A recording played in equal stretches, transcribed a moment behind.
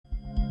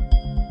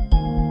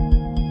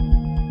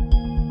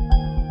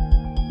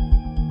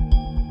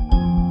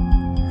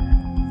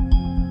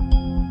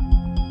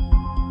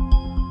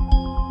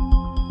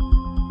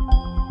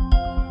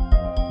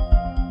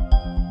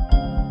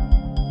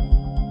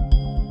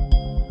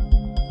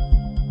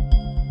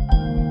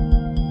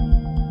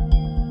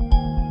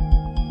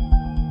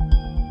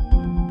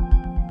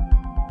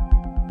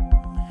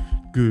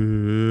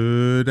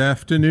Good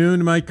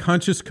afternoon, my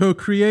conscious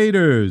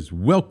co-creators.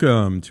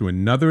 Welcome to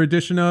another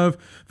edition of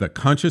the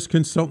Conscious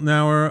Consultant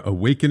Hour,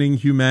 Awakening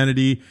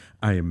Humanity.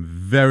 I am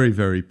very,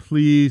 very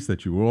pleased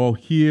that you're all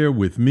here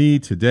with me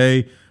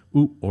today.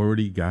 Ooh,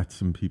 already got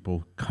some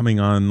people coming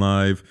on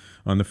live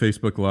on the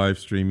Facebook live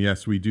stream.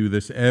 Yes, we do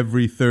this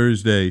every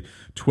Thursday,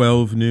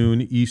 12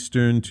 noon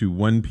Eastern to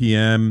 1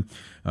 p.m.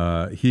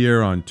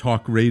 Here on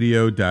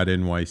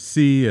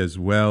talkradio.nyc, as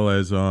well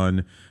as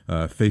on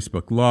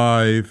Facebook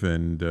Live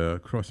and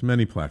across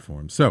many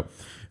platforms. So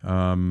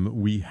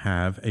we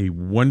have a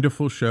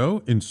wonderful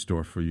show in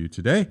store for you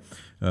today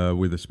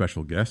with a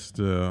special guest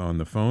on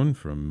the phone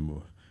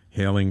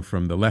hailing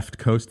from the left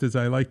coast, as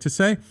I like to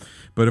say.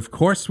 But of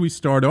course, we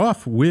start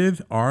off with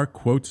our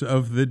quotes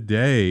of the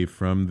day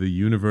from the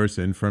universe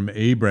and from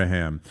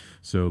Abraham.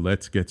 So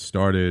let's get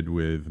started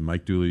with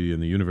Mike Dooley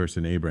and the universe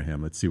and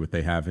Abraham. Let's see what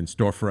they have in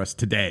store for us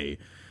today.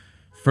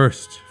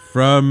 First,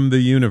 from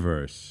the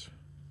universe.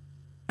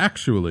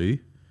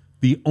 Actually,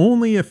 the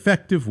only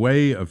effective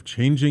way of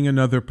changing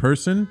another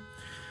person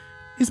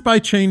is by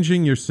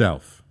changing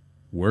yourself.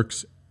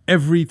 Works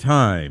every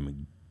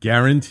time.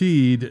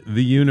 Guaranteed,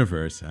 the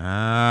universe.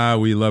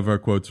 We love our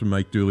quotes from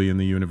Mike Dooley in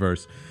the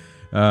universe.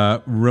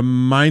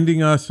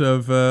 Reminding us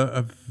of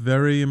a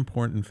very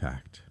important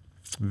fact.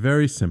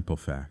 Very simple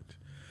fact.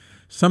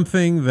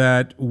 Something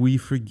that we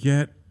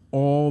forget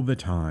all the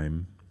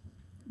time,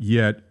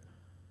 yet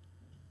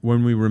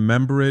when we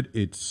remember it,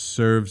 it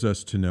serves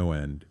us to no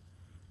end.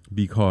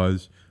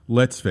 Because,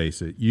 let's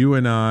face it, you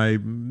and I,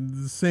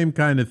 the same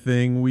kind of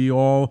thing. We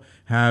all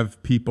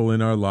have people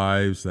in our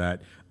lives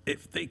that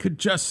if they could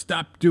just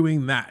stop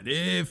doing that,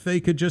 if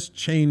they could just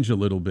change a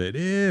little bit,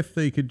 if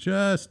they could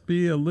just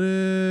be a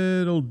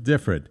little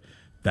different,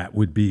 that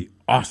would be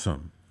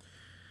awesome.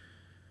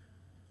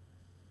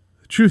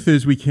 The truth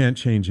is, we can't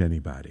change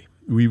anybody.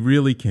 We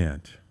really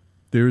can't.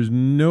 There is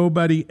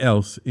nobody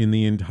else in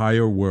the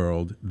entire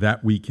world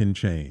that we can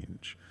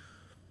change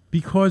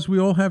because we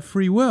all have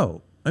free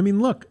will. I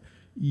mean, look,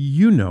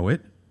 you know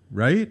it,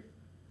 right?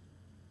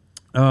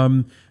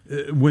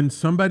 When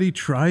somebody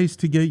tries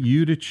to get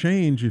you to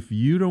change, if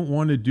you don't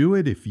want to do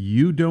it, if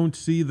you don't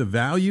see the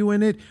value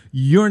in it,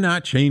 you're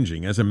not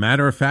changing. As a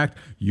matter of fact,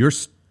 you're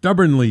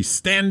stubbornly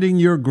standing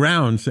your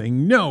ground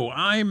saying, no,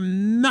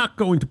 I'm not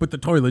going to put the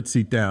toilet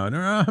seat down,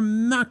 or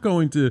I'm not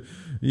going to,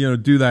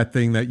 do that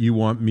thing that you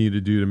want me to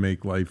do to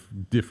make life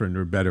different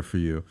or better for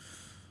you.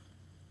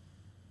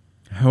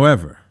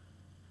 However,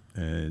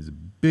 as a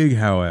big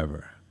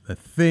however, the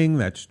thing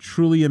that's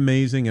truly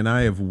amazing, and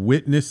I have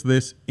witnessed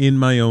this in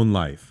my own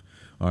life,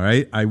 all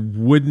right? I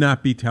would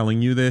not be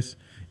telling you this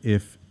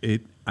if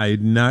I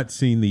had not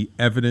seen the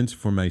evidence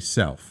for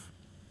myself.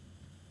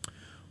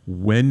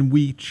 When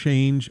we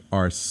change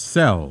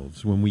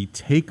ourselves, when we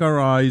take our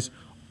eyes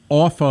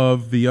off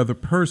of the other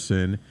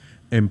person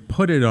and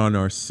put it on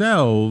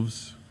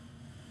ourselves,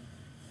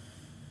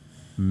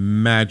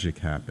 magic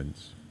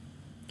happens.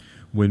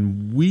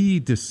 When we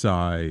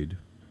decide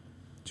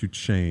to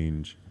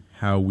change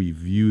how we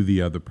view the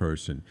other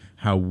person,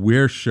 how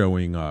we're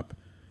showing up,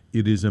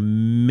 it is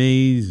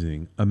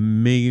amazing,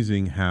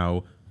 amazing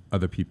how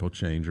other people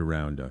change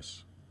around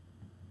us.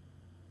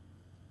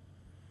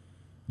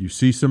 You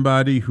see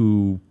somebody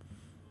who,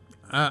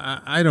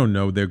 I don't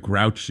know, they're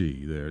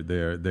grouchy,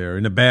 they're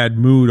in a bad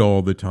mood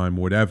all the time,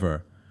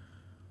 whatever.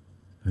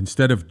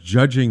 Instead of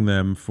judging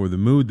them for the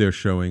mood they're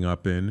showing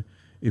up in,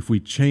 if we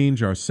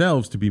change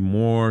ourselves to be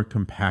more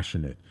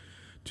compassionate,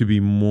 to be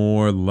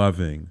more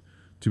loving,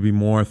 to be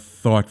more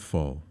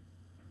thoughtful,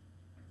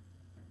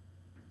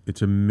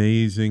 it's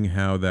amazing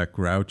how that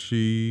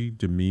grouchy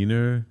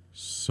demeanor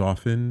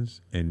softens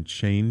and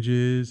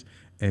changes,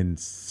 and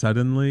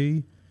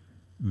suddenly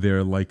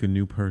they're like a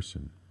new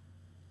person.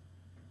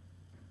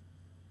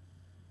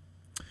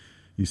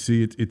 You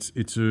see,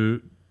 it's a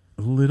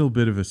little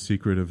bit of a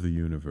secret of the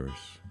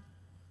universe.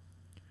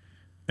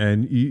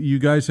 And you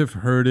guys have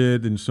heard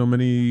it in so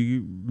many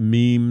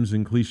memes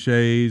and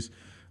cliches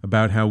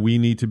about how we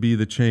need to be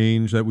the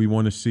change that we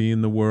want to see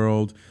in the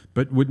world.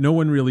 But what no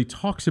one really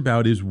talks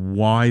about is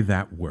why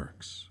that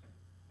works.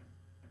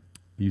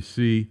 You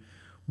see,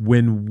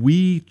 when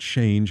we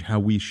change how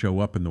we show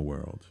up in the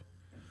world,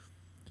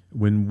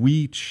 when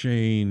we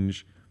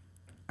change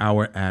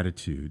our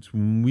attitudes,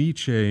 when we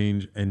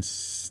change and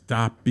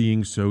stop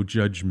being so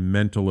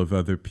judgmental of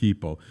other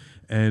people,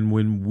 and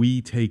when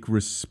we take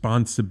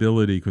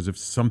responsibility, because if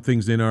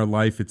something's in our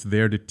life, it's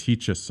there to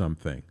teach us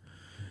something,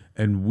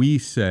 and we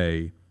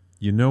say,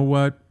 you know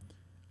what?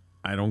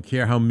 I don't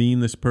care how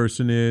mean this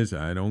person is.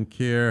 I don't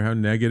care how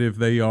negative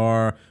they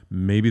are.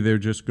 Maybe they're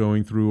just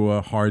going through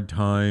a hard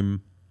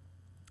time.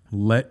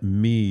 Let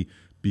me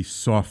be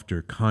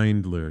softer,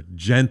 kinder,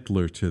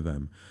 gentler to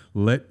them.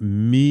 Let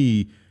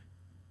me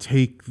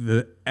take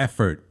the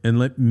effort and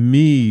let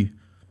me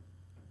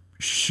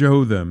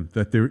show them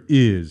that there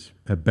is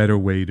a better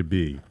way to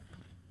be.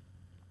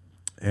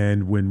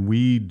 And when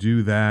we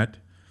do that,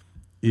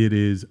 it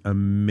is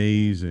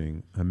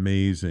amazing,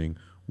 amazing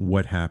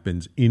what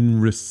happens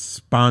in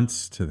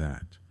response to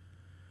that.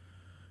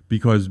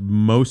 because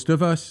most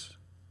of us,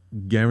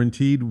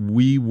 guaranteed,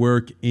 we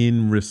work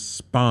in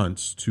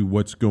response to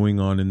what's going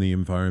on in the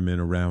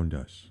environment around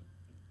us.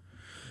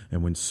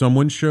 And when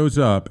someone shows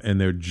up and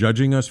they're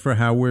judging us for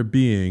how we're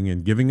being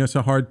and giving us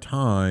a hard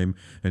time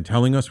and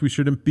telling us we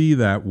shouldn't be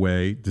that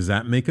way, does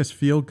that make us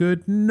feel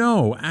good?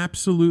 No,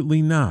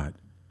 absolutely not.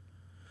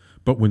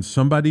 But when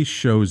somebody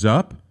shows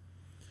up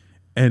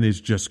and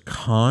is just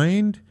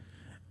kind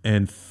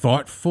and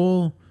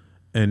thoughtful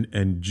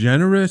and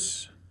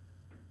generous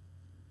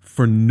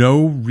for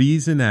no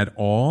reason at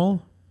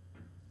all,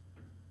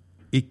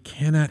 it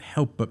cannot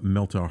help but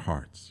melt our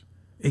hearts.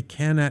 It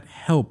cannot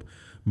help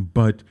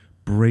but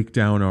break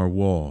down our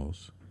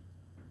walls.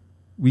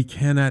 We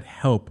cannot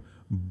help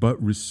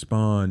but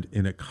respond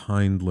in a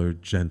kindler,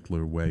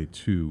 gentler way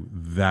to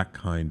that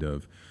kind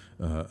of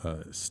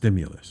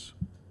stimulus.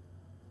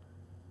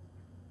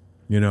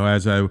 You know,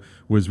 as I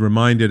was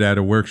reminded at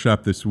a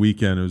workshop this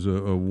weekend, it was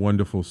a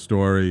wonderful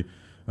story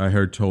I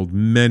heard told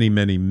many,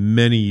 many,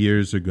 many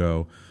years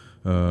ago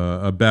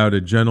about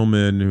a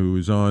gentleman who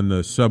was on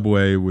the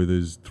subway with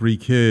his 3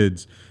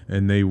 kids,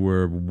 and they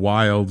were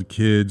wild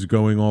kids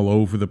going all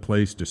over the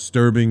place,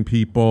 disturbing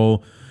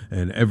people,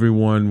 and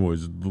everyone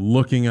was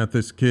looking at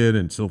this kid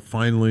until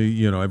finally,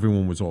 you know,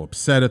 everyone was all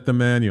upset at the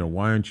man. You know,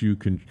 why aren't you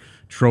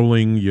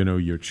controlling, you know,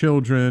 your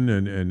children?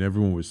 And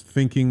everyone was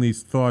thinking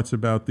these thoughts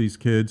about these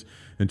kids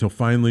until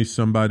finally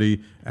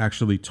somebody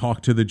actually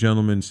talked to the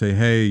gentleman and say,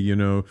 hey, you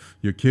know,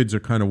 your kids are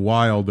kind of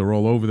wild. They're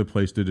all over the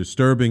place. They're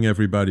disturbing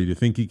everybody. Do you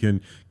think you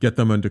can get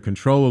them under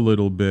control a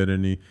little bit?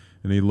 And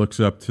he looks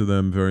up to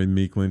them very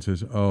meekly and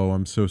says, oh,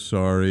 I'm so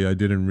sorry. I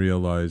didn't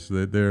realize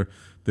that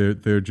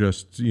they're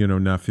just, you know,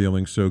 not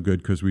feeling so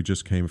good because we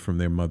just came from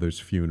their mother's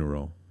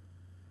funeral.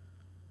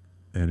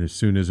 And as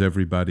soon as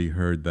everybody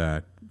heard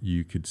that,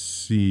 you could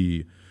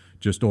see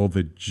just all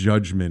the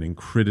judgment and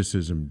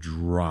criticism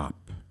drop.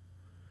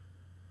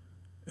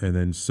 And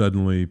then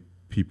suddenly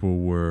people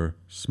were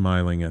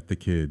smiling at the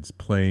kids,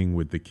 playing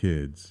with the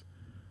kids.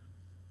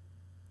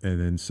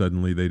 And then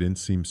suddenly they didn't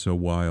seem so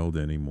wild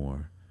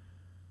anymore.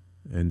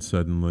 And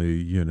suddenly,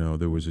 you know,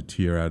 there was a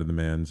tear out of the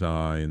man's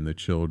eye, and the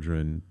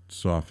children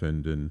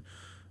softened,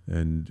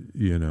 and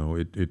you know,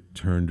 it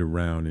turned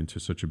around into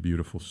such a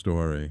beautiful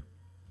story.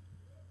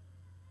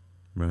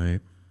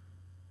 Right?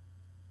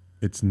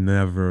 It's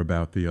never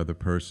about the other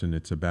person.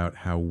 It's about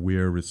how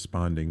we're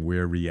responding,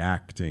 we're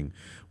reacting.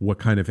 What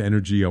kind of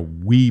energy are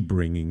we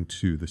bringing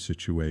to the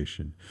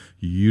situation?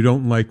 You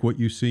don't like what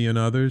you see in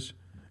others?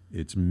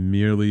 It's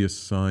merely a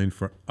sign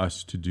for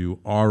us to do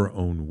our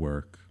own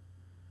work.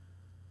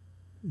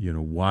 You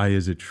know, why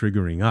is it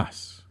triggering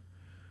us?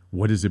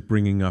 What is it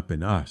bringing up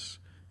in us?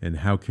 And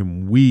how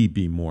can we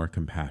be more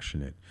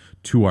compassionate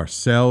to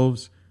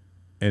ourselves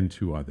and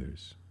to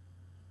others?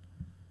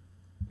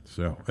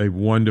 So, a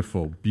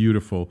wonderful,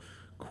 beautiful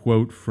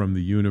quote from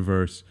the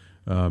universe.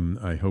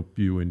 I hope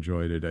you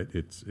enjoyed it.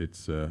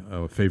 It's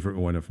a favorite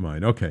one of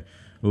mine. Okay,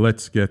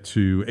 let's get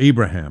to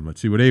Abraham.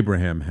 Let's see what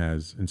Abraham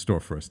has in store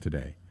for us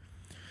today.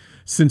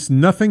 Since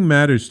nothing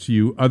matters to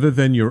you other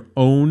than your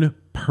own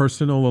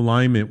personal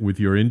alignment with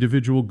your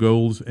individual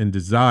goals and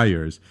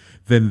desires,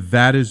 then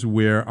that is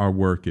where our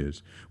work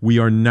is. We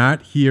are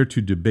not here to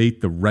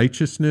debate the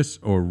righteousness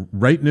or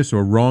rightness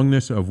or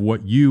wrongness of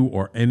what you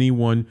or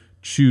anyone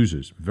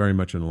chooses. Very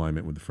much in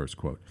alignment with the first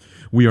quote.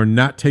 We are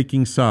not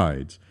taking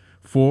sides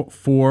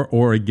for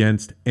or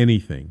against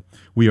anything.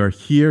 We are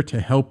here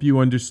to help you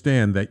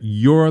understand that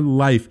your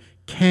life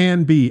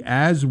can be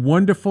as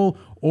wonderful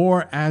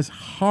or as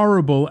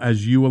horrible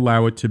as you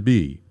allow it to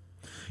be.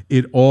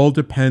 It all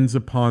depends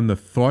upon the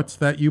thoughts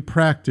that you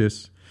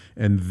practice,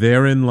 and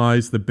therein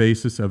lies the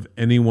basis of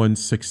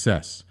anyone's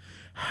success.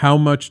 How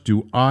much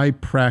do I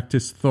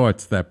practice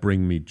thoughts that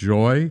bring me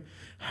joy?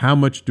 How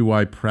much do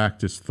I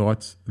practice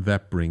thoughts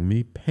that bring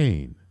me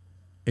pain?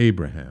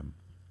 Abraham.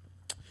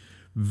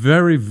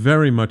 Very,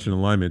 very much in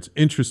alignment. It's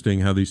interesting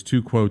how these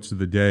two quotes of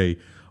the day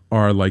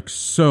are like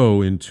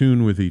so in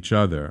tune with each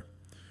other,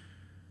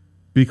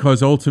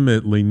 because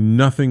ultimately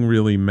nothing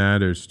really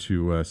matters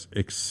to us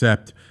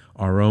except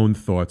our own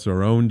thoughts,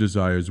 our own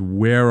desires.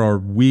 Where are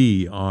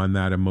we on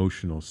that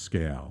emotional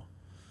scale?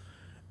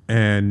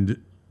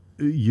 And,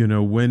 you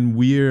know, when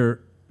we're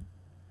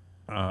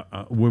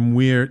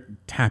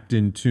tapped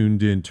in,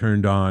 tuned in,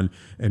 turned on,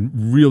 and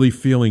really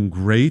feeling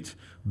great,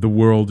 the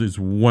world is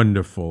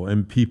wonderful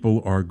and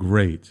people are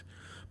great.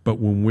 But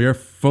when we're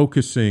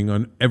focusing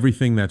on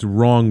everything that's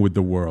wrong with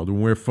the world, when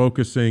we're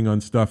focusing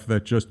on stuff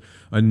that just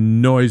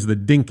annoys the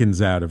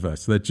dinkins out of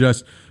us, that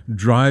just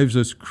drives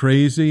us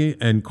crazy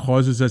and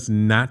causes us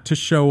not to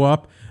show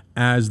up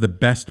as the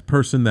best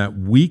person that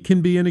we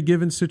can be in a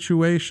given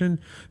situation,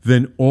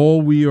 then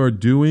all we are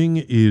doing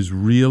is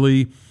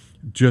really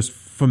just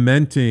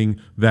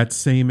fomenting that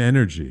same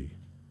energy.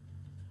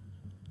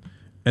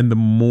 And the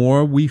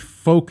more we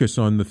focus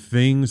on the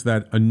things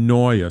that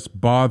annoy us,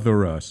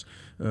 bother us,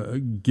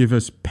 give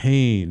us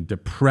pain,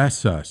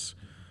 depress us,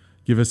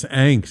 give us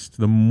angst,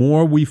 the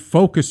more we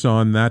focus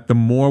on that, the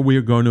more we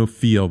are going to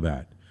feel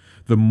that.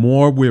 the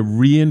more we're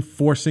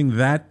reinforcing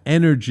that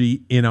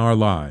energy in our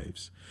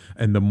lives.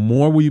 And the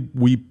more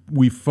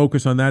we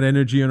focus on that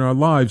energy in our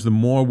lives, the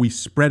more we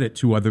spread it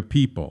to other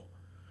people.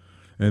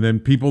 And then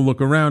people look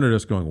around at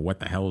us going, what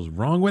the hell is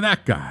wrong with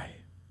that guy?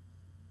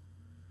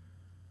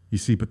 You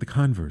see, but the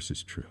converse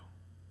is true.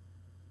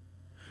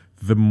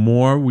 The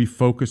more we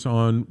focus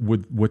on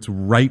with what's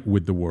right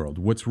with the world,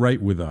 what's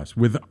right with us,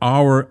 with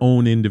our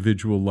own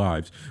individual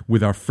lives,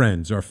 with our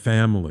friends, our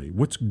family,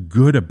 what's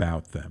good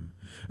about them.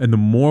 And the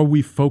more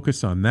we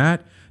focus on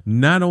that,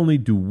 not only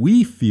do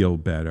we feel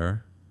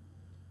better,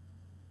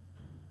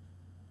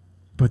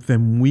 but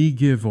then we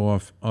give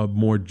off a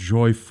more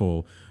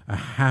joyful, a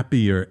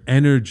happier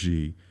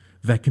energy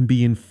that can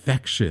be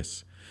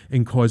infectious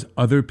and cause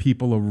other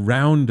people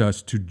around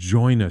us to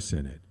join us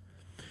in it.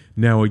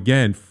 Now,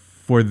 again,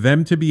 for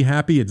them to be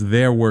happy, it's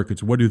their work.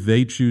 It's what do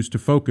they choose to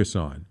focus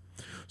on.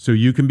 So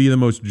you can be the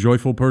most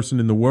joyful person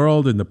in the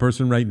world, and the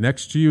person right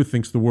next to you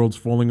thinks the world's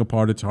falling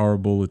apart, it's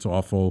horrible, it's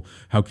awful.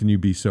 How can you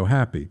be so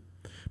happy?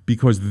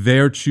 Because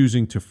they're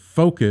choosing to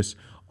focus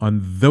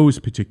on those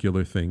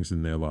particular things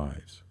in their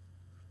lives.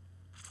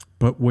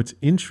 But what's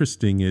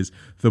interesting is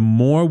the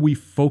more we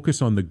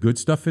focus on the good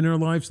stuff in our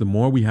lives, the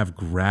more we have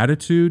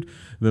gratitude,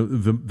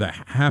 the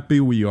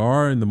happier we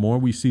are, and the more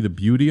we see the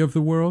beauty of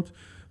the world.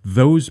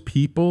 Those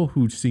people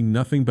who see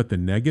nothing but the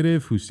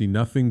negative, who see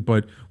nothing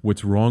but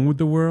what's wrong with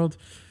the world,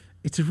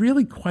 it's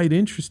really quite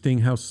interesting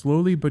how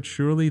slowly but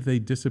surely they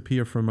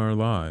disappear from our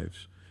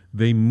lives.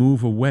 They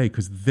move away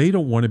because they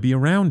don't want to be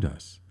around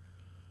us.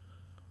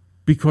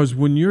 Because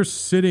when you're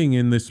sitting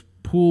in this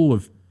pool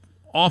of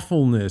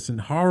awfulness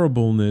and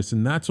horribleness,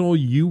 and that's all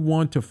you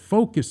want to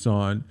focus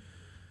on,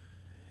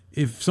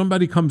 if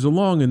somebody comes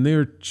along and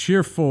they're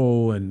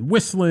cheerful and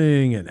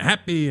whistling and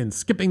happy and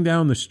skipping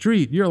down the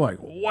street, you're like,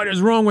 what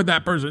is wrong with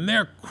that person?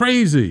 They're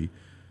crazy.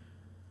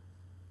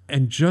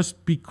 And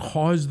just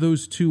because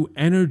those two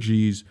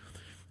energies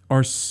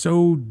are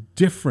so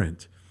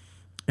different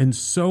and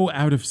so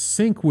out of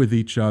sync with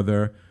each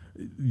other,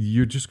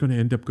 you're just going to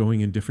end up going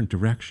in different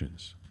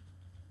directions.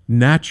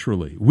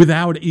 Naturally,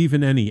 without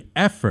even any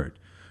effort,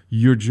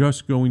 you're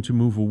just going to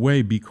move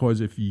away,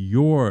 because if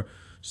you're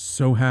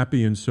so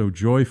happy and so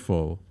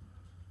joyful,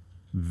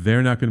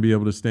 they're not going to be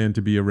able to stand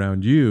to be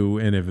around you.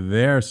 And if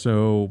they're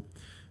so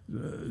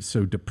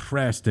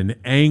depressed and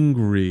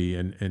angry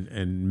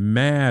and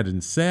mad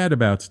and sad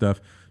about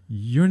stuff,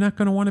 you're not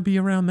going to want to be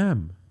around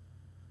them.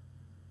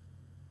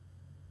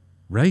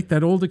 Right?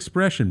 That old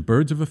expression,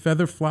 birds of a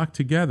feather flock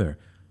together.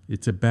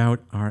 It's about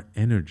our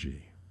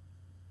energy.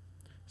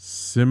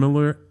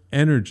 Similar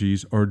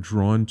energies are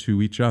drawn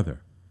to each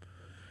other.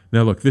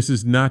 Now, look, this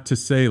is not to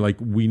say like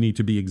we need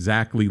to be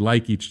exactly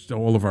like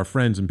all of our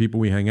friends and people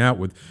we hang out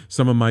with.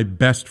 Some of my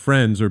best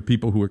friends are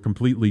people who are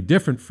completely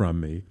different from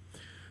me,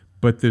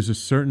 but there's a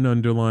certain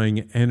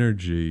underlying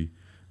energy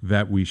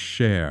that we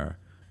share,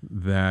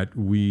 that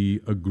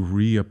we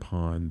agree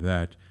upon,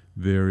 that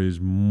there is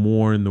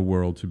more in the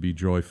world to be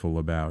joyful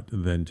about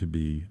than to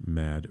be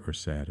mad or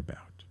sad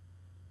about.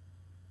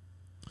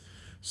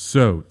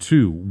 So,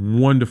 two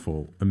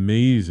wonderful,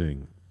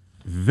 amazing,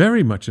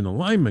 very much in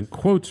alignment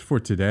quotes for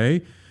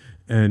today,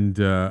 and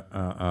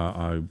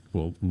I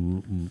will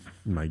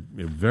I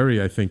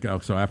think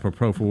also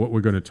apropos for what we're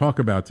going to talk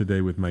about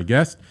today with my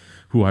guest,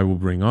 who I will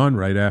bring on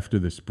right after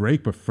this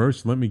break. But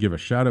first, let me give a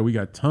shout out. We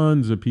got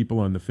tons of people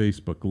on the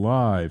Facebook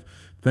Live.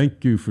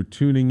 Thank you for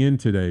tuning in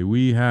today.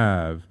 We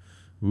have,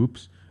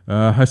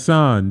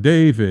 Hassan,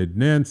 David,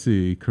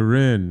 Nancy,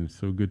 Corinne.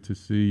 So good to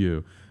see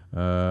you.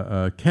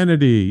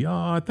 Kennedy.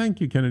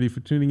 Thank you, Kennedy,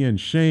 for tuning in.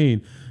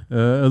 Shane.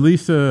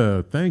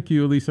 Elisa, thank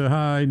you, Elisa.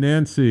 Hi,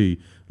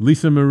 Nancy,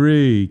 Lisa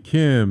Marie,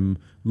 Kim,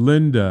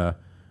 Linda,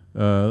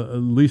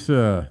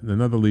 Lisa,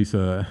 another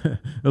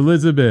Lisa,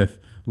 Elizabeth,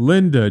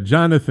 Linda,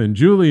 Jonathan,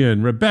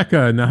 Julian,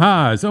 Rebecca,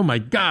 Nahaz. Oh my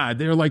God,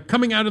 they're like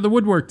coming out of the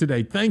woodwork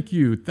today. Thank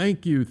you,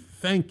 thank you,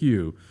 thank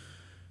you.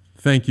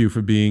 Thank you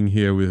for being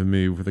here with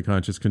me for the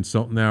Conscious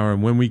Consultant Hour.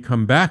 And when we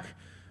come back,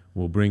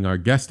 we'll bring our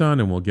guest on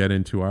and we'll get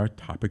into our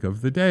topic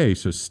of the day.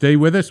 So stay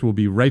with us. We'll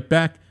be right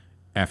back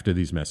after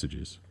these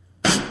messages.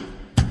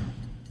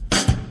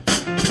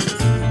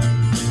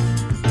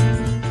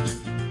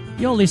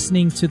 You're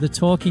listening to the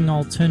Talking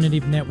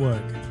Alternative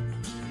Network.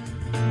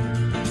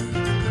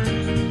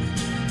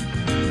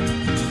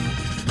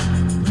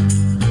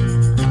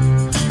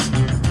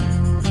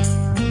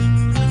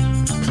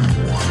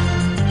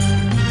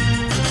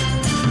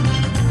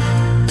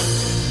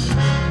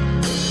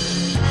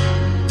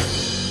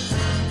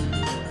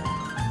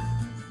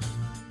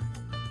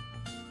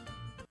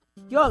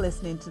 You're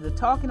listening to the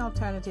Talking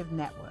Alternative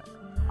Network.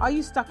 Are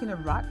you stuck in a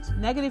rut?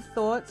 Negative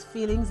thoughts,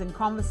 feelings, and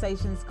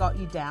conversations got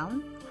you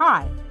down?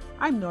 Hi,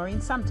 I'm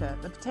Noreen Sumter,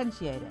 the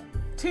Potentiator.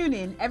 Tune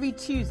in every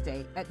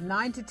Tuesday at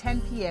 9 to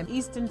 10 p.m.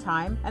 Eastern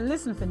Time and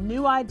listen for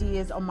new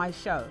ideas on my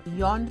show,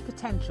 Beyond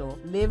Potential,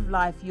 Live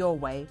Life Your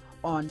Way,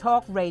 on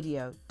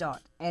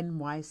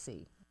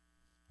talkradio.nyc.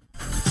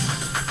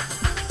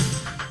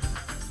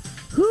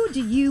 Who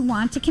do you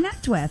want to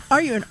connect with?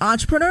 Are you an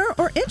entrepreneur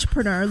or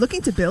intrapreneur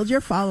looking to build your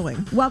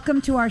following?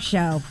 Welcome to our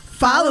show.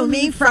 Follow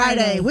Me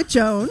Friday with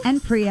Joan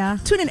and Priya.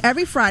 Tune in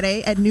every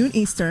Friday at noon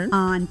Eastern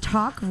on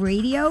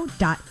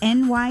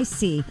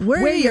talkradio.nyc.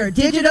 We're your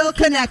digital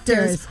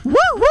connectors. Woo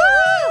woo!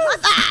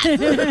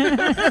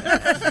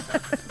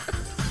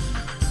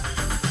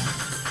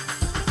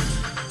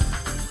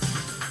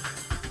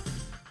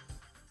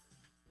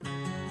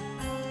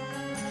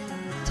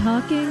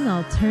 Talking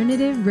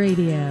Alternative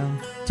Radio,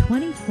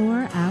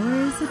 24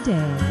 hours a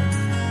day.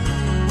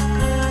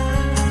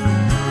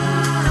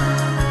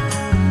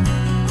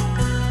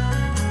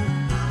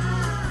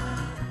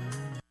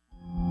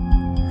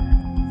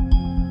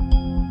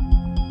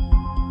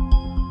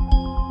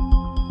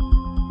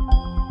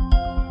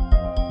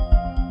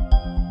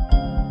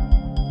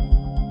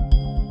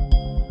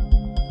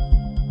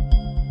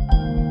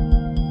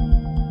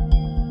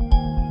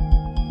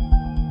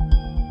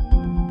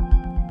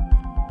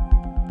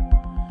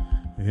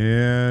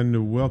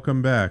 And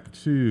welcome back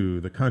to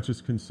the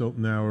Conscious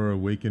Consultant Hour,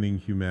 Awakening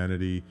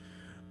Humanity.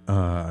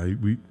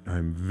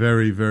 I'm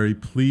very, very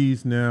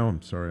pleased now.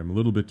 I'm sorry, I'm a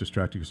little bit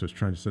distracted because I was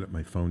trying to set up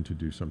my phone to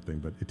do something,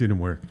 but it didn't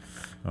work.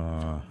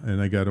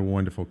 And I got a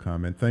wonderful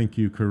comment. Thank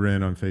you,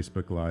 Corinne on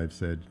Facebook Live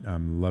said,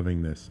 I'm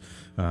loving this.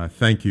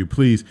 Thank you,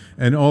 please.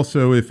 And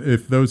also,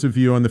 if those of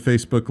you on the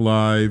Facebook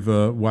Live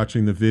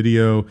watching the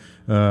video,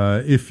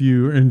 if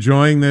you're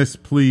enjoying this,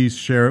 please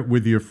share it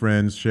with your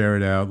friends, share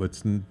it out.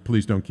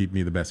 Please don't keep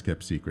me the best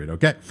kept secret,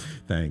 okay?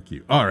 Thank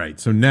you. All right,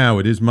 so now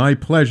it is my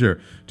pleasure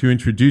to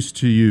introduce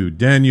to you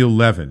Daniel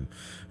Levin.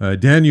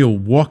 Daniel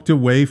walked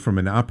away from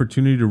an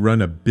opportunity to run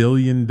 $1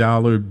 billion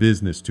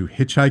business to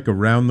hitchhike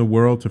around the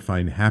world to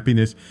find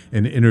happiness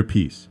and inner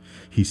peace.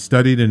 He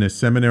studied in a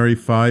seminary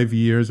 5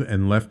 years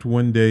and left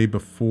one day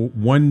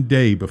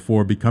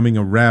before becoming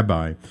a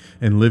rabbi,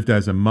 and lived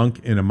as a monk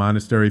in a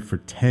monastery for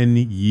 10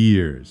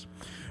 years.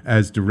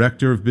 As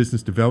director of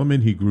business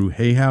development, he grew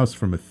Hay House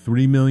from a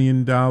 $3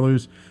 million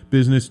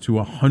business to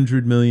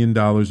 $100 million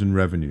in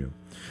revenue.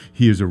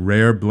 He is a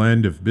rare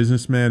blend of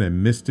businessman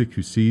and mystic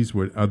who sees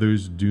what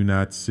others do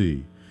not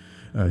see.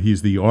 He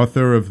is the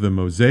author of The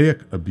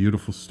Mosaic, a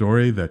beautiful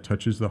story that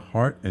touches the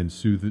heart and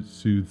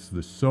soothes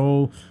the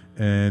soul.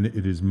 And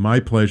it is my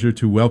pleasure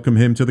to welcome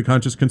him to the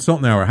Conscious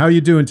Consultant Hour. How are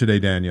you doing today,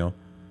 Daniel?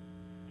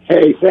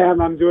 Hey,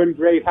 Sam, I'm doing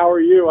great. How are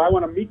you? I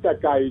want to meet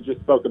that guy you just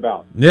spoke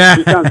about. Yeah.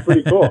 He sounds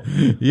pretty cool.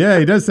 Yeah,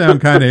 he does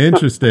sound kind of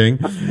interesting.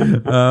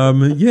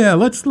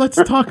 Let's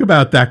talk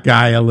about that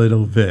guy a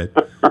little bit.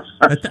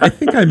 I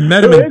think I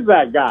met him. Who is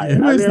that guy?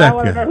 Who is that I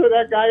want to know who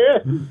that guy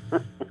is.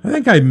 I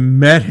think I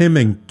met him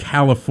in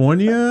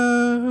California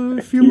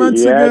a few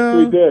months ago. Yes,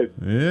 we did.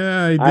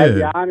 Yeah, I did. I had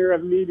the honor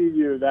of meeting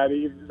you that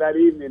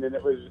evening, and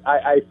it was.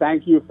 I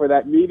thank you for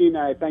that meeting, and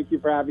I thank you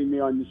for having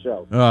me on the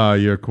show. Oh,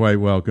 you're quite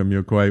welcome.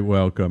 You're quite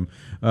welcome.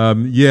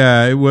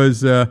 It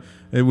was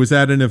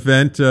at an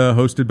event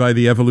hosted by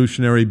the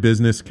Evolutionary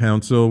Business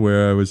Council,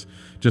 where I was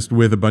just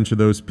with a bunch of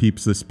those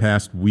peeps this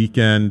past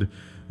weekend.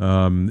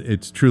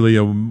 It's truly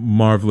a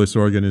marvelous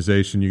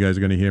organization. You guys are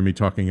going to hear me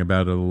talking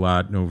about it a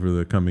lot over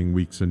the coming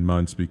weeks and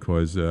months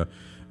because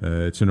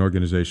it's an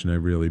organization I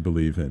really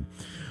believe in.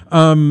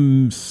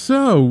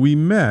 So we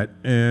met,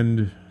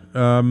 and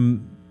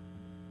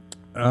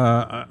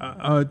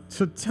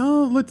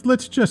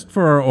let's just,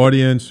 for our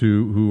audience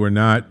who are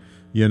not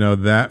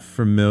that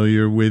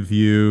familiar with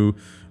you,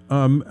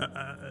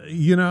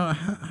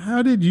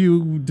 how did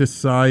you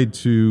decide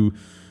to?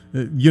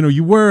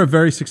 You were a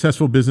very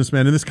successful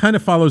businessman, and this kind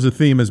of follows a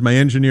theme, as my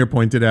engineer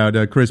pointed out,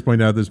 Chris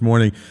pointed out this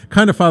morning,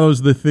 kind of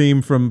follows the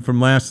theme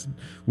from last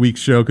week's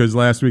show, because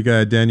last week I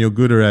had Daniel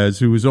Gutierrez,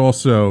 who was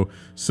also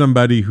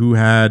somebody who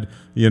had,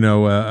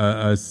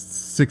 a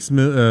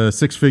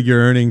six-figure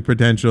earning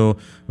potential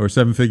or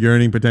seven-figure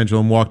earning potential,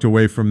 and walked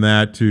away from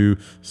that to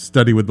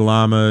study with the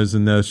lamas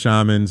and the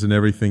shamans and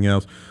everything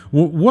else.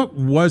 What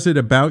was it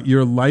about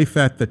your life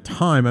at the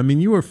time? I mean,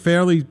 you were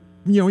fairly...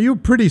 you were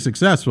pretty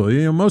successful.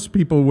 Most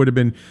people would have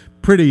been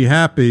pretty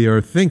happy,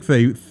 or think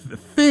they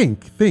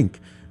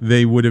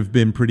would have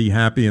been pretty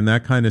happy in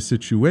that kind of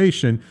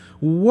situation.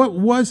 What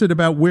was it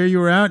about where you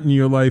were at in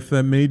your life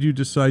that made you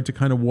decide to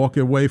kind of walk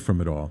away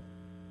from it all?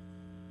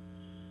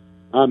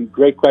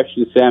 Great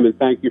question, Sam, and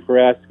thank you for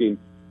asking.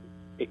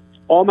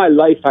 All my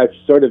life, I've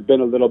sort of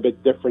been a little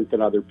bit different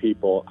than other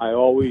people. I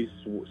always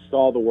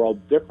saw the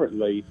world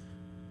differently.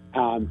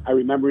 I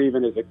remember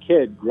even as a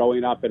kid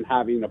growing up and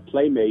having a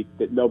playmate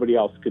that nobody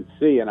else could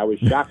see, and I was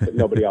shocked that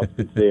nobody else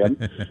could see him,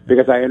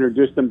 because I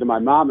introduced him to my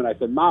mom, and I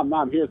said,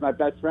 Mom, here's my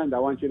best friend. I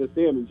want you to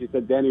see him. And she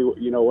said, Danny,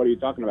 what are you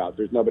talking about?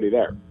 There's nobody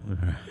there.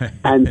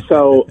 And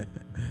so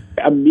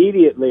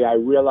immediately I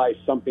realized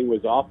something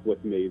was off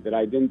with me, that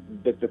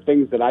the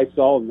things that I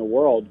saw in the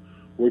world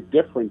were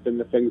different than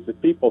the things that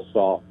people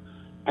saw.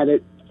 And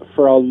it,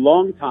 for a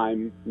long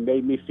time,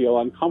 made me feel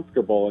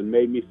uncomfortable and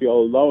made me feel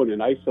alone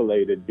and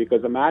isolated,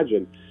 because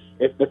imagine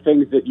if the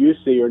things that you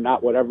see are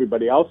not what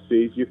everybody else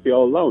sees, you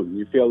feel alone.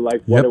 You feel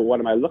like, what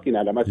am I looking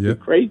at? I must be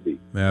crazy.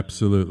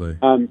 Absolutely.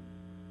 And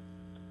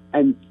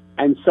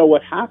And so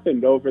what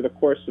happened over the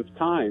course of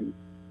time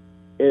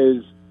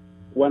is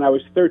when I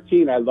was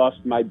 13, I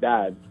lost my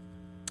dad.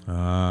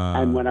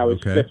 And when I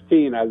was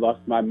 15, I lost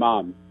my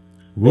mom.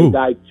 They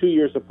died 2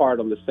 years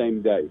apart on the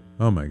same day.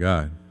 Oh, my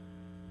God.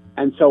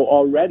 And so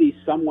already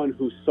someone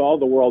who saw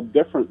the world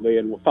differently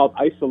and felt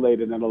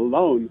isolated and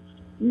alone,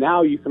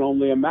 now you can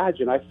only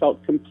imagine. I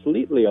felt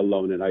completely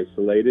alone and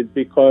isolated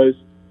because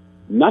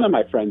none of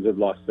my friends had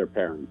lost their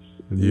parents.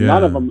 Yeah.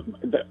 None of them.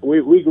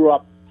 We grew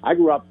up. I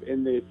grew up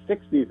in the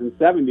 60s and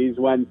 70s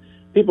when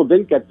people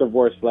didn't get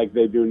divorced like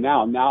they do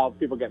now. Now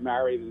people get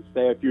married and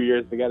stay a few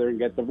years together and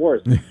get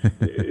divorced.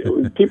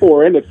 People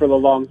were in it for the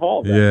long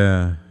haul then.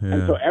 Yeah.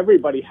 And so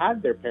everybody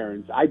had their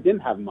parents. I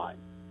didn't have mine.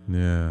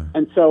 Yeah.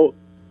 And so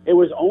it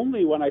was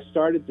only when I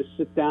started to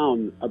sit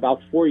down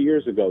about 4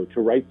 years ago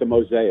to write the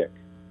Mosaic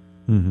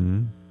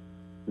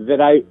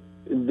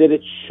that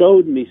it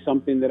showed me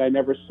something that I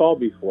never saw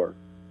before.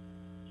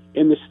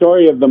 In the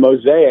story of the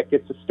Mosaic,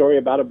 it's a story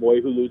about a boy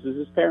who loses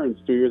his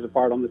parents 2 years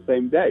apart on the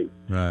same day.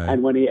 Right.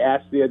 And when he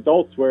asks the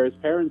adults where his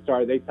parents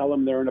are, they tell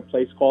him they're in a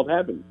place called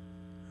heaven.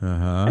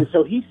 And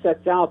so he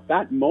sets out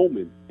that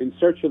moment in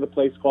search of the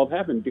place called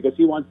heaven because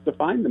he wants to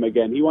find them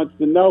again. He wants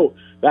to know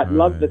that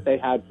love that they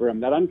had for him,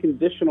 that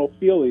unconditional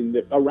feeling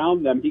that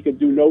around them he could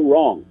do no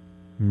wrong.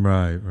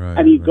 Right.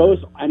 And he goes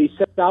and he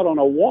sets out on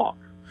a walk.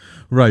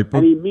 Right,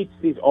 and he meets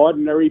these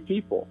ordinary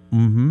people.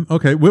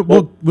 Okay,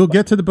 we'll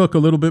get to the book a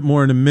little bit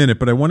more in a minute,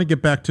 but I want to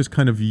get back to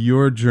kind of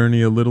your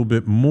journey a little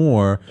bit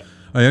more.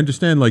 I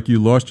understand, like, you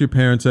lost your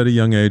parents at a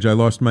young age. I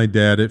lost my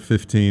dad at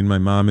 15. My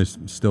mom is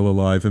still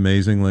alive,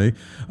 amazingly.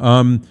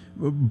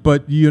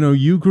 But,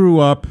 you grew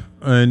up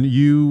and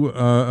you,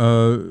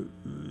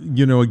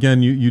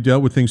 again, you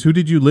dealt with things. Who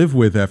did you live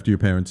with after your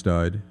parents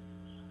died?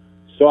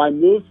 So I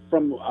moved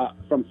from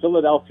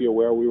Philadelphia,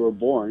 where we were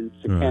born,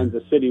 to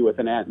Kansas City with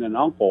an aunt and an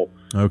uncle.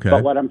 Okay.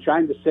 But what I'm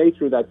trying to say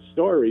through that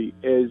story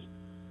is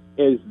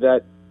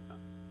that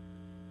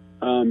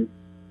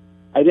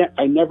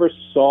I never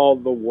saw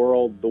the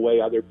world the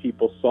way other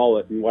people saw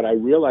it. And what I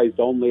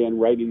realized only in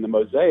writing the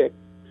Mosaic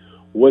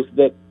was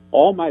that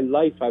all my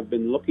life I've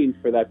been looking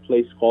for that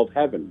place called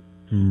heaven.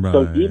 Right.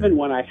 So even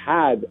when I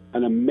had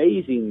an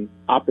amazing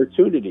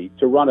opportunity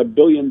to run $1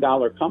 billion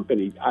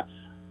company,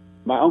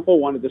 my uncle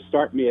wanted to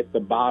start me at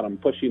the bottom,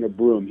 pushing a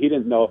broom. He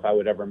didn't know if I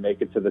would ever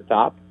make it to the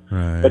top.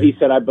 Right. But he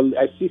said, I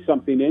see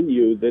something in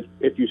you that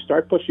if you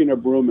start pushing a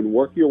broom and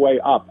work your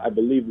way up, I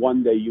believe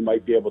one day you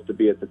might be able to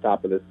be at the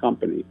top of this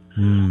company.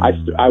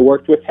 I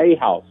worked with Hay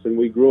House, and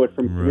we grew it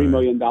from $3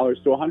 million to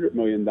 $100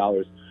 million.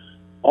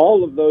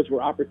 All of those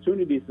were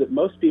opportunities that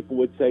most people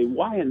would say,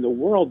 why in the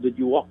world did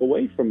you walk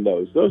away from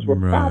those? Those were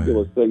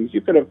fabulous things. You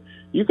could have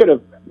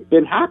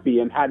been happy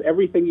and had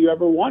everything you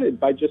ever wanted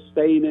by just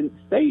staying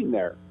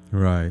there.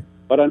 Right.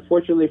 But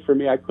unfortunately for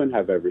me, I couldn't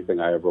have everything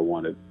I ever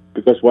wanted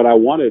because what I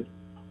wanted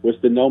was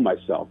to know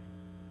myself.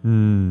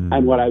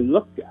 And what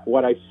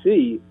I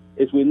see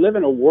is we live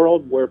in a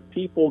world where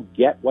people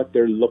get what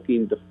they're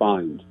looking to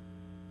find.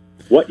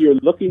 What you're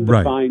looking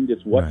to find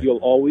is what you'll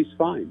always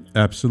find.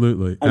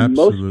 Absolutely. And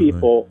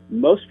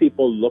most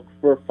people look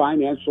for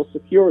financial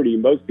security.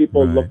 Most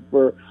people look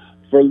for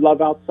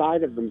love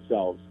outside of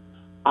themselves.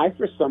 I,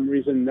 for some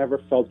reason, never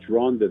felt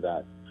drawn to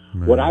that.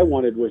 What I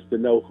wanted was to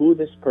know who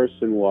this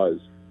person was,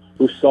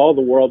 who saw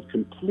the world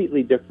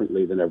completely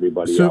differently than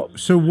everybody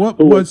else. So what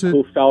was it?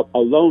 Who felt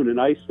alone and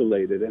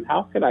isolated, and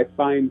how could I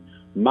find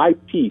my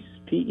peace,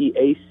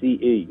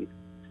 P-E-A-C-E,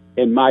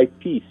 and my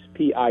peace,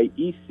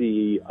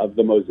 P-I-E-C-E, of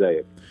the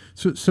Mosaic?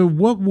 So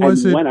what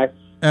was it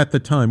at the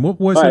time? What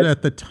was it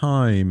at the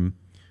time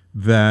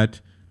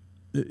that...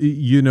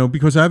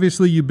 because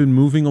obviously you've been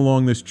moving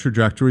along this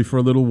trajectory for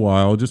a little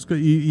while. Just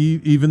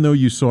even though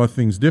you saw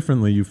things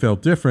differently, you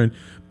felt different,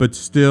 but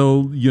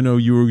still,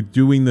 you were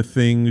doing the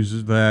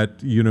things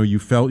that you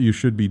felt you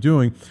should be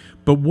doing.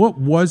 But what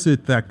was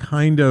it that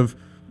kind of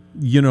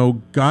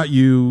got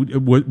you?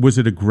 Was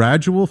it a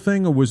gradual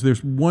thing, or was there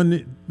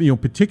one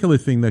particular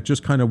thing that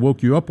just kind of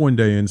woke you up one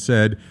day and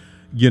said,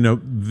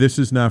 this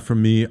is not for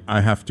me, I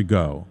have to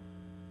go?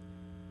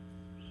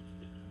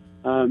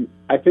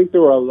 I think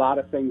there were a lot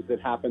of things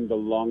that happened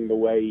along the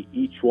way,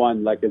 each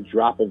one like a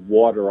drop of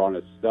water on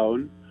a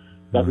stone.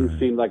 Doesn't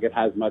seem like it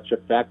has much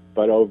effect,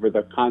 but over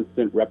the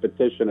constant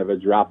repetition of a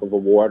drop of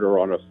water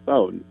on a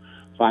stone,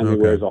 finally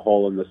wears a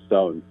hole in the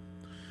stone.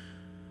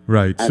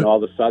 Right. And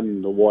all of a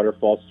sudden, the water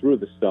falls through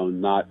the stone,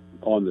 not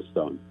on the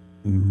stone.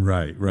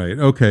 Right.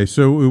 Okay,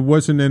 so it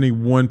wasn't any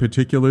one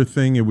particular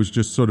thing. It was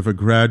just sort of a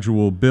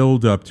gradual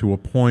build-up to a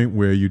point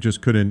where you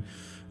just couldn't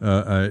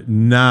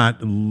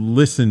not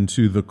listen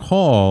to the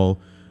call,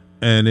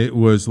 and it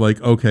was like,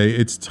 okay,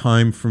 it's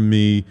time for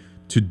me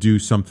to do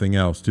something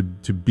else, to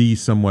be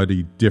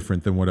somebody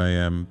different than what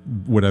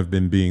I've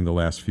been being the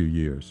last few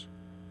years.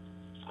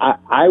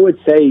 I would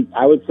say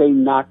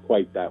not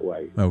quite that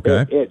way.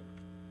 Okay.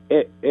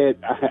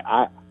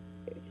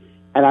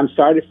 And I'm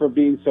sorry for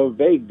being so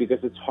vague because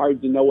it's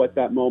hard to know what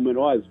that moment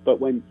was. But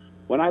when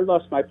I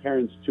lost my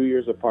parents 2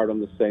 years apart on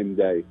the same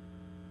day,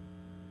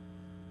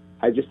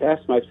 I just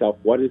asked myself,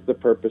 what is the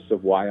purpose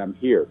of why I'm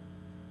here?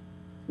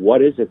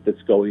 what is it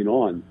that's going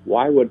on?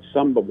 Why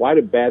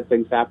do bad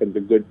things happen to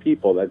good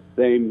people? That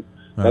same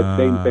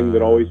thing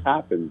that always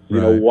happens.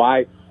 You know,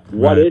 why?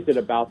 What is it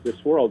about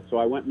this world? So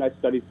I went and I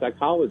studied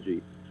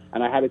psychology,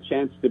 and I had a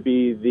chance to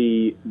be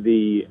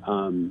the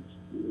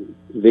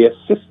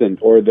assistant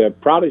or the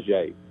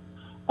protege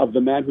of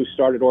the man who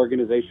started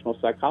organizational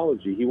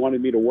psychology. He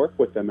wanted me to work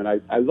with him,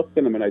 and I looked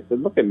at him and I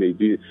said, look at me,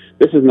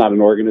 this is not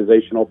an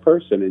organizational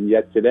person, and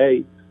yet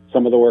today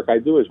some of the work I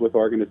do is with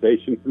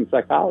organizations and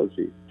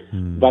psychology.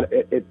 But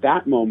at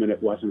that moment,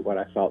 it wasn't what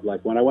I felt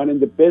like. When I went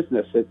into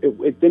business, it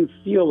didn't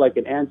feel like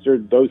it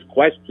answered those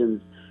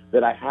questions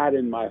that I had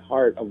in my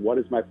heart of what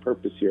is my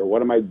purpose here?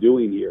 What am I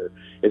doing here?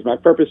 Is my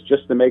purpose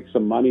just to make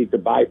some money, to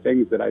buy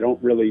things that I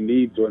don't really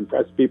need, to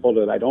impress people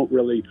that I don't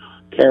really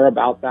care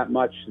about that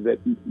much,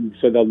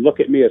 so they'll look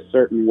at me a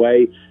certain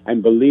way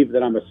and believe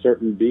that I'm a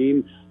certain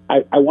being?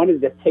 I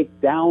wanted to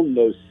take down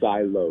those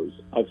silos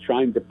of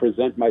trying to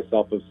present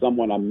myself as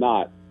someone I'm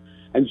not,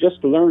 and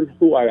just learn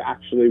who I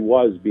actually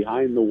was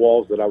behind the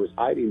walls that I was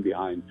hiding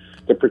behind,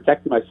 to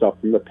protect myself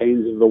from the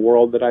pains of the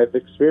world that I've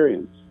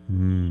experienced.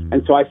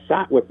 And so I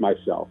sat with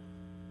myself.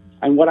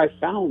 And what I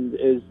found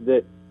is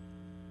that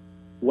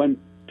when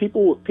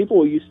people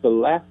used to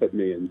laugh at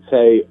me and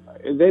say,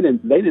 they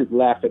didn't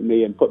laugh at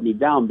me and put me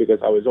down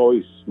because I was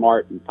always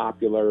smart and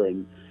popular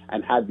and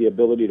had the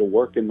ability to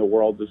work in the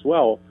world as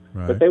well.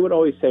 Right. But they would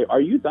always say,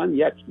 are you done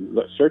yet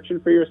searching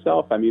for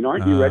yourself? I mean,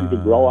 aren't you ready to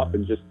grow up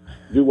and just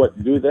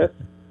do this?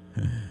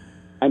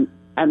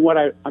 And what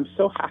I'm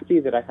so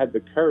happy that I had the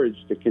courage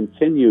to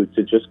continue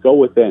to just go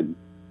within.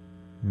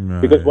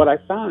 Right. Because what I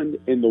found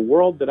in the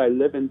world that I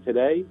live in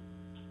today,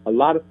 a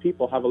lot of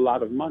people have a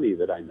lot of money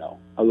that I know.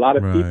 A lot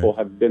of people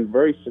have been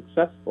very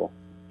successful.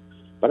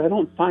 But I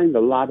don't find a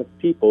lot of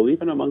people,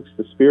 even amongst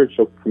the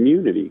spiritual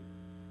community,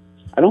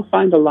 I don't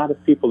find a lot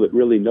of people that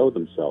really know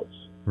themselves.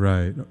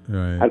 Right.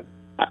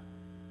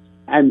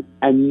 And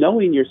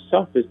knowing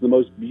yourself is the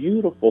most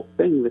beautiful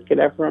thing that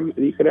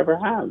you could ever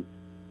have.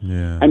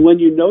 Yeah. And when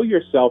you know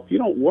yourself, you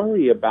don't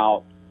worry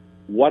about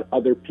what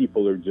other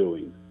people are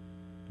doing.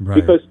 Right.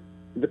 Because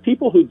the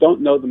people who don't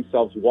know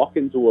themselves walk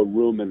into a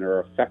room and are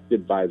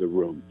affected by the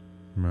room.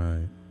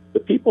 Right. The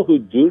people who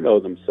do know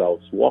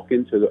themselves walk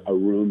into a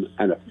room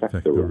and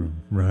affect the room.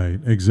 Right.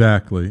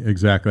 Exactly.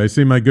 I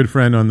see my good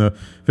friend on the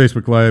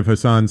Facebook Live,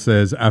 Hassan,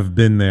 says, I've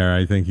been there.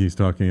 I think he's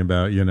talking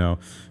about,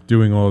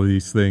 doing all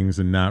these things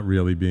and not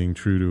really being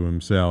true to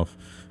himself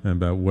and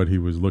about what he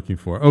was looking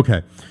for.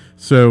 Okay.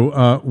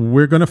 So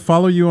we're going to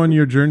follow you on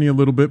your journey a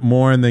little bit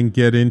more and then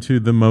get into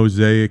the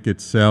Mosaic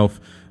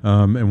itself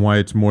and why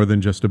it's more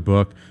than just a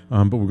book.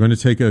 But we're going to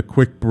take a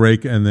quick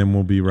break and then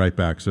we'll be right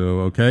back. So,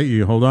 okay,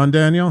 you hold on,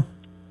 Daniel?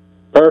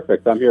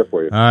 Perfect. I'm here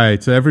for you. All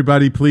right. So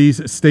everybody,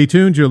 please stay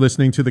tuned. You're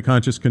listening to the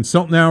Conscious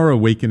Consultant Hour,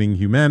 Awakening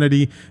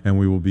Humanity, and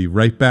we will be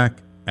right back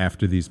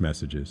after these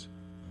messages.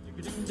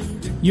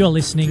 You're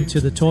listening to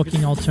the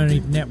Talking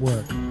Alternative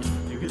Network.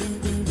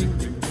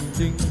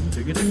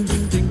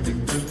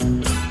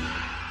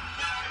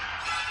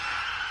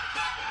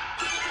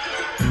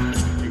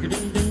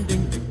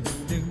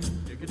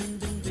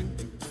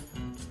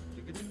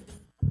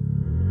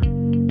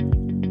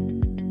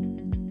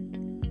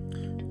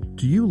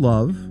 Do you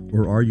love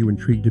or are you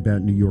intrigued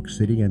about New York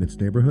City and its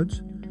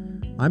neighborhoods?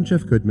 I'm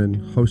Jeff Goodman,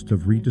 host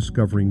of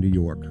Rediscovering New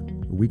York,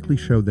 a weekly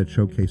show that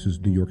showcases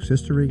New York's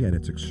history and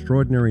its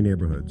extraordinary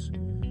neighborhoods.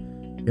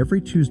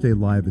 Every Tuesday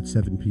live at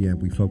 7 p.m.,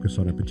 we focus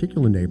on a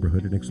particular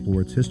neighborhood and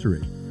explore its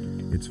history,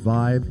 its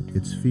vibe,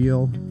 its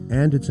feel,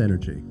 and its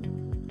energy.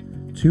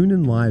 Tune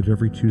in live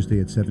every Tuesday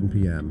at 7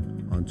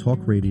 p.m. on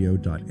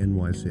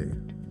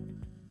talkradio.nyc.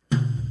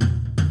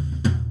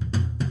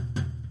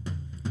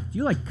 Do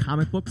you like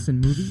comic books and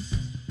movies?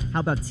 How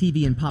about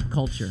TV and pop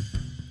culture?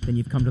 Then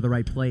you've come to the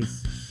right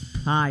place.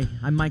 Hi,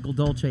 I'm Michael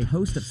Dolce,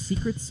 host of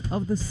Secrets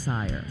of the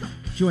Sire.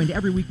 Joined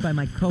every week by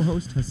my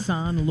co-host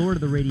Hassan, Lord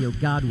of the Radio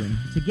Godwin.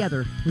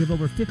 Together, we have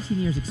over 15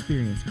 years'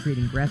 experience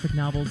creating graphic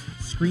novels,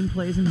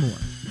 screenplays, and more.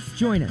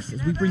 Join us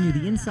as we bring you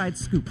the inside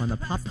scoop on the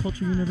pop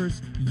culture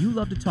universe you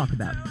love to talk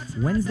about.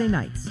 Wednesday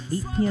nights,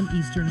 8 p.m.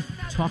 Eastern,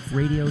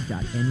 talkradio.nyc.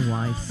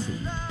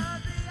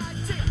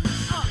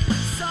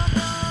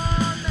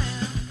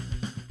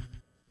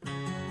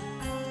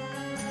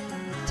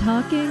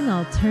 Talking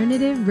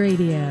Alternative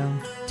Radio,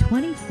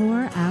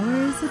 24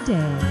 hours a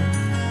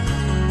day.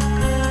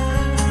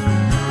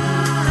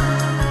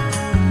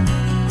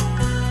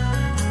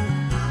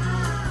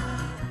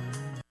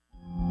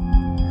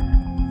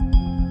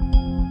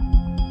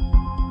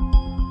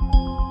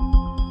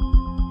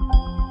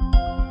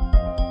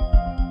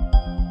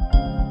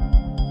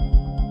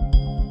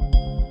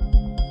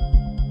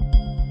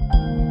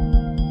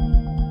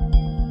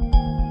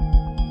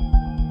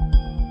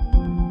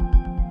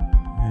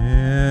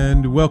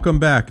 Welcome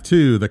back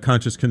to the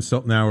Conscious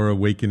Consultant Hour,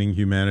 Awakening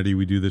Humanity.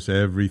 We do this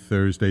every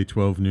Thursday,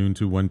 12 noon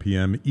to 1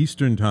 p.m.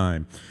 Eastern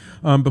Time.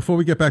 Before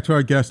we get back to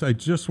our guest, I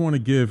just want to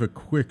give a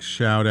quick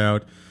shout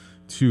out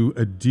to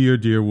a dear,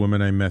 dear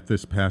woman I met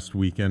this past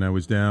weekend. I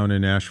was down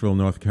in Asheville,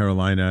 North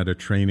Carolina at a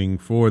training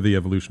for the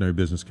Evolutionary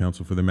Business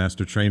Council for the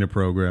Master Trainer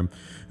Program,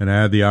 and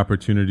I had the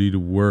opportunity to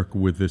work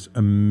with this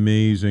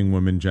amazing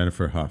woman,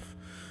 Jennifer Hough,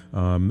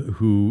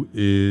 who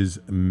is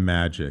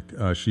magic.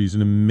 She's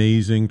an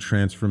amazing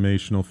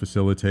transformational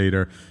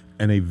facilitator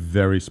and a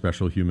very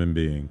special human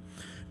being.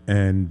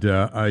 And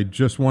I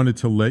just wanted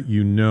to let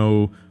you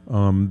know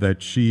that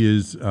she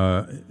is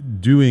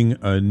doing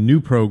a new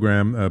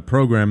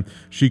program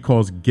she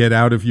calls Get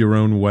Out of Your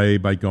Own Way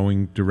by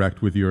Going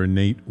Direct with Your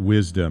Innate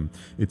Wisdom.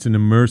 It's an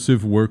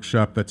immersive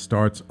workshop that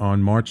starts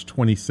on March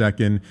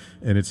 22nd,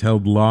 and it's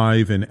held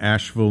live in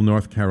Asheville,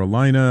 North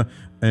Carolina.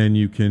 And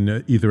you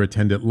can either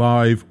attend it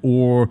live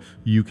or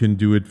you can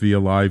do it via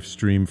live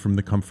stream from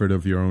the comfort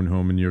of your own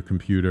home and your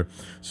computer.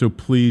 So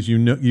please,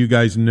 you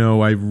guys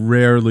know I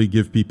rarely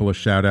give people a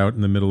shout out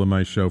in the middle of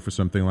my show for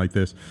something like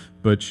this,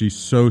 but she's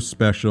so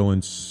special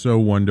and so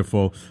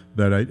wonderful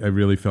that I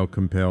really felt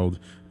compelled.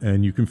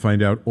 And you can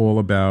find out all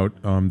about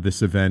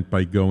this event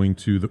by going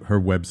to her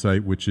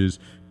website, which is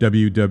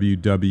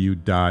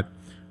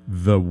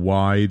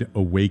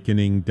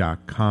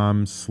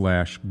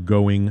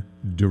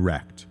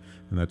thewideawakening.com/going-direct.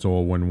 And that's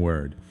all one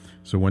word.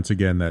 So once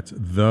again, that's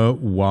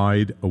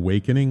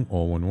thewideawakening,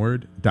 all one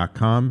word,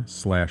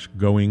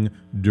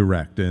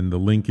 .com/going-direct. And the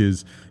link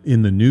is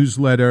in the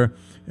newsletter,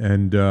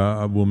 and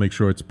we'll make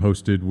sure it's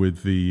posted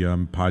with the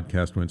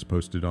podcast when it's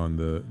posted on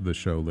the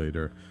show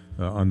later,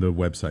 on the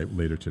website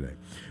later today.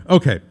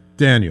 Okay,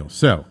 Daniel,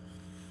 so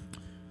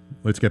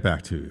let's get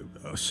back to you.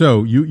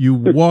 So you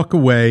walk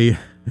away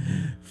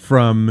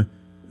from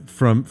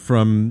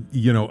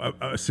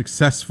a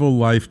successful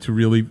life to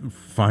really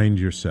find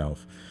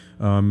yourself.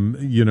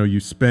 You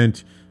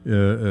spent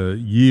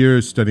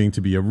years studying to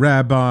be a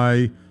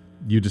rabbi.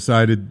 You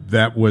decided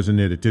that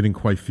wasn't it. It didn't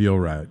quite feel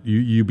right.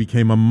 You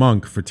became a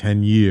monk for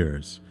 10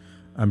 years.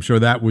 I'm sure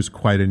that was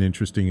quite an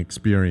interesting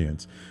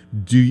experience.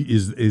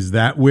 Is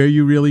that where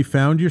you really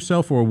found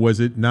yourself, or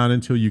was it not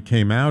until you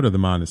came out of the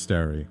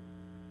monastery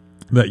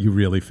that you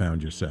really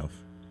found yourself?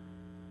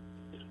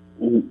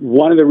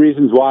 One of the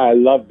reasons why I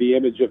love the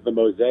image of the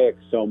mosaic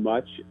so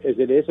much is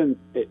and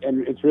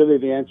it's really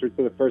the answer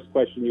to the first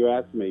question you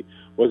asked me.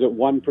 Was it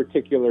one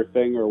particular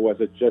thing, or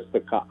was it just a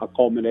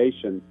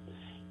culmination?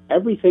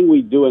 Everything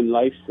we do in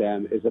life,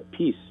 Sam, is a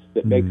piece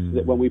that makes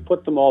that when we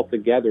put them all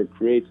together,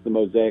 creates the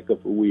mosaic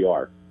of who we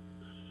are.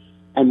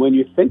 And when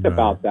you think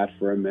about that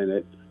for a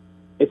minute,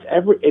 it's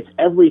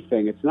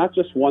everything. It's not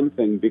just one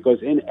thing,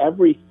 because in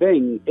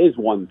everything is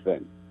one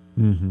thing.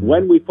 Mm-hmm.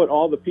 When we put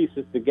all the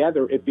pieces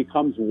together, it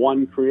becomes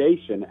one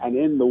creation. And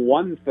in the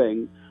one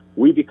thing,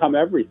 we become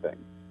everything.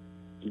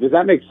 Does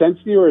that make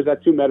sense to you, or is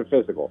that too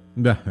metaphysical?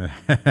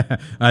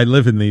 I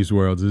live in these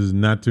worlds. This is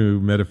not too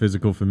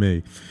metaphysical for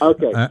me.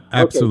 Okay.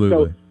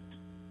 Absolutely.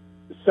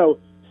 Okay.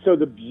 So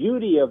the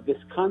beauty of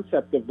this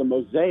concept of the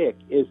mosaic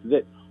is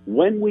that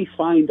when we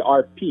find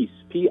our peace,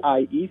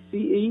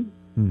 P-I-E-C-E,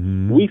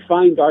 mm-hmm. we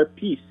find our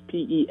peace,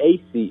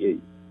 P-E-A-C-E.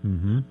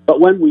 Mm-hmm. But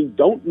when we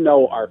don't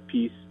know our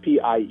peace,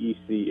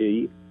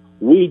 P-I-E-C-E,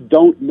 we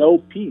don't know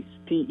peace,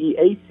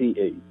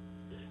 P-E-A-C-E.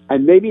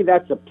 And maybe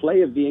that's a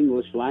play of the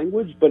English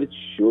language, but it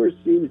sure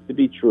seems to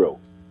be true.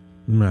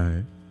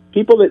 Right.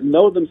 People that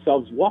know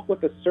themselves walk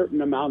with a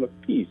certain amount of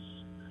peace,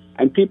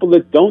 and people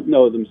that don't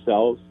know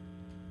themselves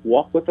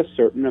walk with a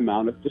certain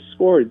amount of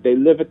discord. They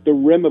live at the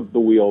rim of the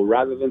wheel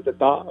rather than the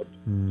top.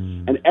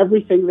 And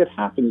everything that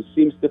happens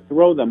seems to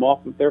throw them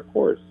off of their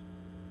course.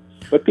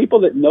 But people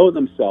that know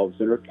themselves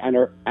and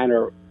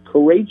are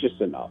courageous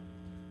enough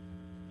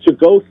to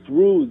go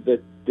through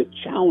the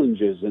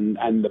challenges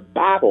and the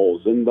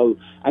battles and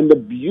the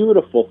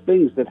beautiful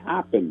things that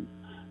happen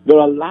that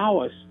allow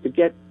us to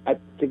get a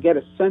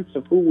sense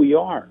of who we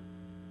are,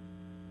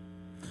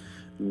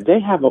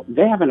 they have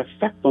an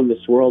effect on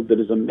this world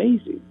that is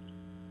amazing.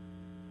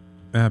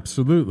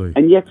 Absolutely.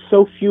 And yet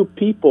so few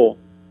people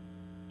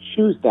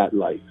choose that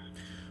life.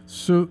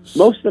 So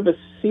most of us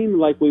seem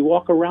like we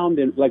walk around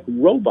like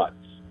robots,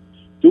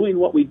 doing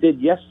what we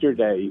did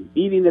yesterday,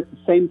 eating at the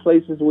same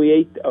places we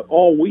ate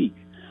all week,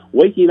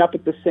 waking up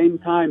at the same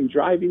time,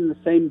 driving the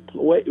same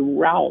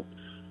route.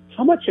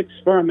 How much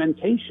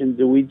experimentation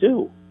do we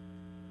do?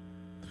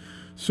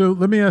 So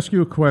let me ask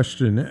you a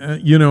question.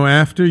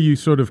 After you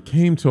sort of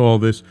came to all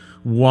this,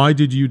 why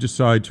did you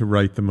decide to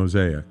write the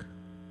Mosaic?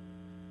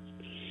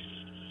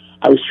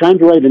 I was trying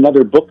to write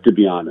another book, to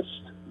be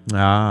honest.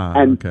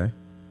 Okay.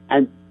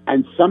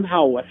 And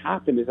somehow what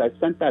happened is I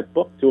sent that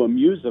book to a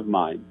muse of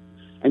mine,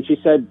 and she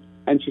said,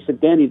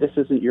 Danny, this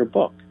isn't your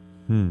book.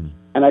 And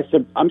I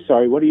said, I'm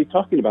sorry, what are you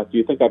talking about? Do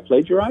you think I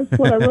plagiarized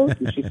what I wrote?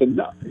 And she said,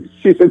 no.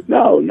 She said,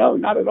 no,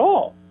 not at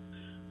all.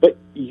 But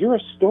you're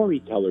a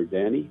storyteller,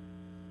 Danny.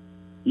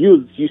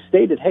 You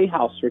stayed at Hay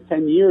House for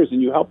 10 years,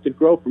 and you helped it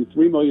grow from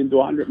 $3 million to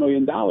 $100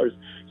 million.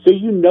 So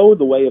you know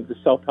the way of the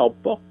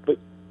self-help book, but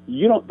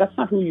that's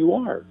not who you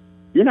are.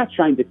 You're not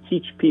trying to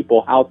teach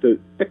people how to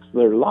fix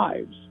their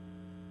lives.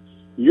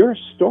 You're a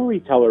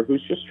storyteller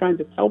who's just trying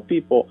to tell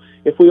people,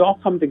 if we all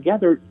come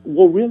together,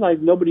 we'll realize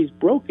nobody's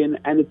broken,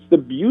 and it's the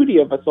beauty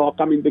of us all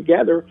coming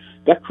together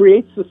that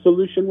creates the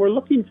solution we're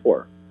looking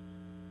for.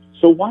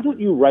 So why don't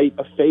you write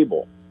a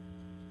fable?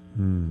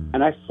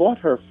 And I fought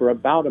her for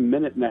about a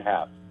minute and a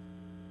half,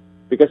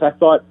 because I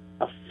thought,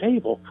 a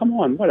fable? Come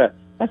on,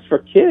 that's for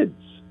kids.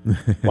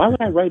 Why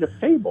would I write a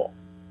fable?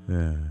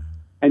 Yeah.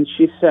 And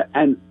she said,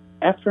 and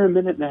after a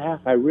minute and a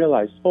half, I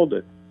realized, hold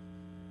it.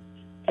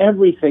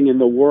 Everything in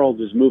the world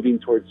is moving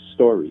towards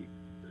story.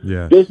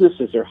 Yes.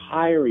 Businesses are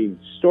hiring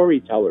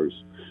storytellers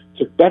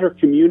to better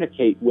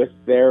communicate with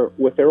their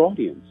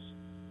audience.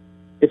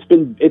 It's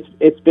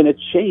been a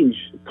change.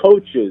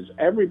 Coaches,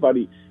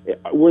 everybody,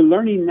 we're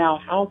learning now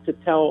how to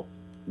tell,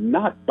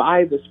 not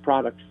buy this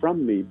product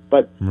from me,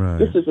 but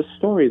this is a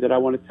story that I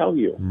want to tell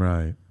you.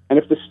 Right. And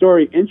if the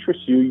story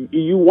interests you,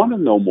 you want to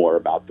know more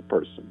about the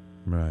person.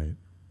 Right.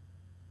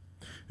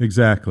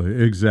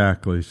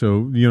 Exactly.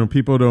 So,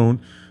 people don't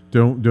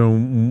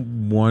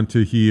want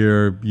to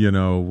hear,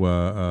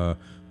 the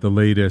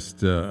latest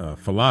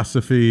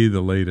philosophy,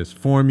 the latest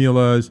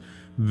formulas.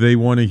 They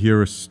want to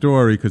hear a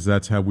story, because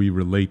that's how we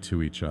relate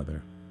to each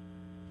other.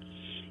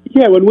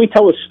 Yeah, when we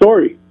tell a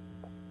story,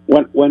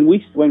 when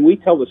we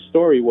tell the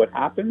story, what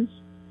happens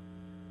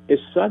is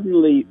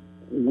suddenly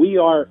we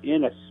are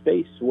in a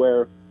space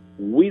where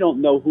we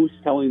don't know who's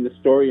telling the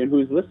story and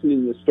who's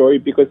listening to the story,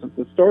 because if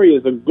the story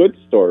is a good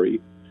story,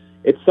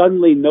 it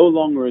suddenly no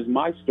longer is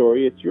my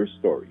story, it's your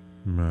story.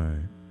 Right.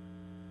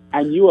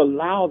 And you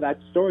allow that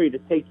story to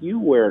take you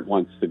where it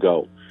wants to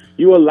go.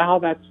 You allow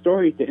that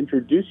story to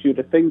introduce you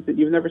to things that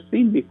you've never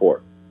seen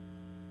before.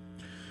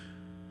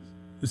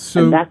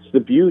 So, and that's the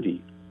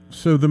beauty.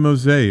 So the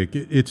Mosaic,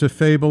 it's a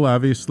fable.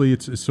 Obviously,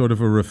 it's sort of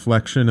a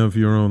reflection of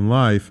your own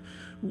life.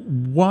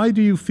 Why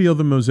do you feel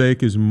the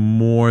Mosaic is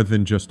more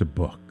than just a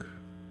book?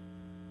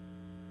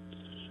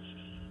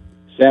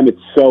 Sam,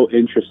 it's so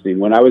interesting.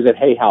 When I was at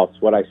Hay House,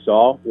 what I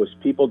saw was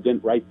people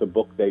didn't write the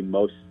book they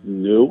most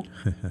knew.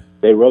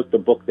 They wrote the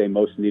book they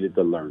most needed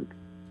to learn.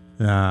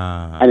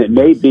 And it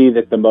may be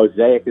that the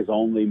Mosaic is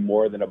only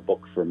more than a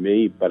book for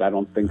me, but I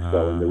don't think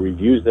so. And the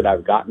reviews that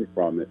I've gotten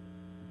from it,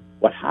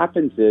 what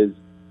happens is,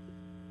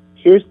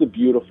 here's the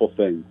beautiful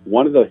thing.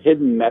 One of the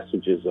hidden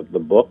messages of the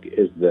book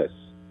is this.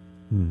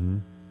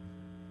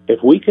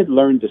 If we could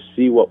learn to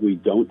see what we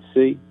don't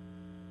see,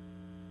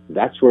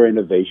 that's where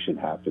innovation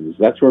happens.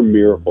 That's where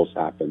miracles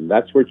happen.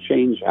 That's where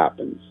change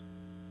happens.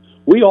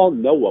 We all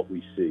know what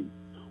we see.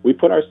 We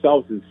put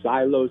ourselves in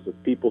silos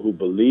of people who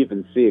believe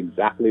and see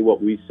exactly what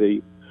we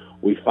see.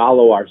 We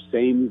follow our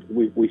same,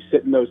 we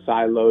sit in those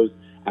silos,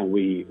 and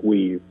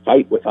we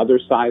fight with other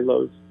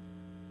silos.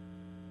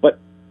 But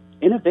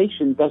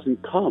innovation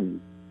doesn't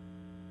come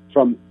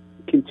from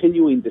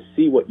continuing to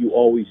see what you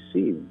always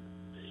seen.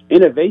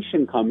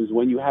 Innovation comes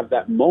when you have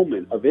that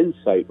moment of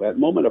insight, that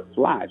moment of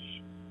flash,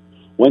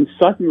 when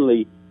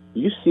suddenly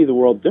you see the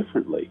world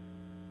differently.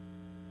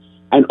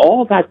 And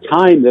all that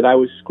time that I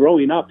was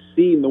growing up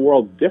seeing the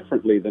world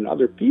differently than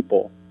other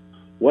people,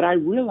 what I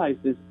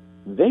realized is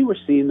they were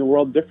seeing the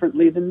world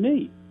differently than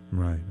me.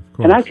 Right, of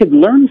course. And I could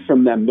learn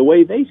from them the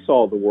way they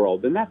saw the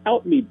world. And that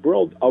helped me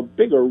build a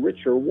bigger,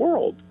 richer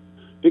world.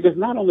 Because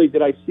not only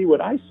did I see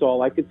what I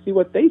saw, I could see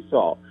what they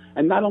saw.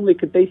 And not only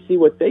could they see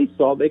what they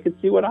saw, they could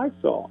see what I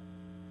saw.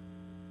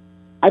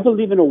 I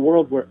believe in a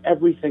world where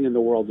everything in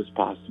the world is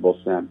possible,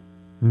 Sam.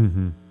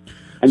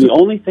 And the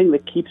only thing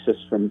that keeps us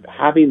from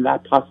having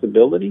that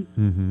possibility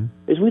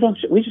is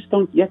we just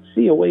don't yet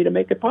see a way to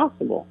make it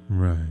possible.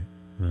 Right.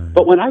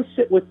 But when I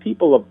sit with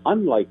people of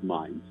unlike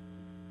minds,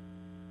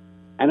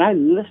 and I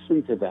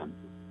listen to them,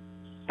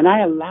 and I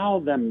allow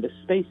them the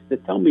space to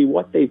tell me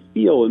what they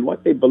feel and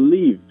what they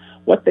believe,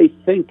 what they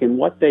think, and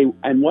what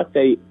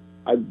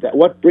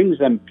brings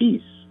them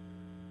peace,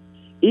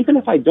 even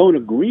if I don't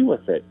agree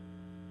with it,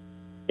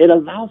 it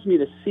allows me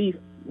to see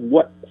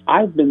what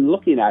I've been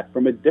looking at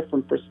from a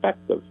different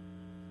perspective.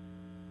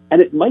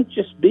 And it might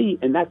just be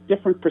in that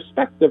different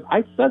perspective,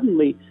 I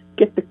suddenly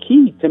get the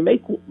key to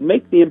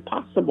make the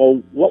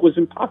impossible, what was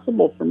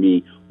impossible for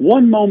me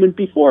one moment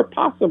before,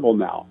 possible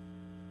now.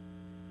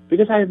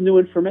 Because I have new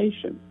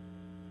information.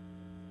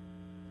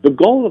 The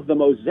goal of the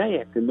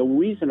Mosaic, and the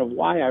reason of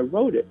why I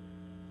wrote it,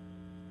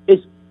 is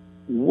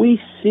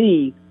we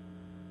see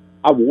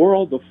a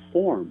world of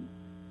form,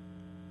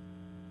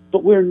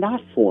 but we're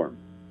not form.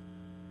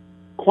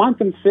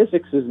 Quantum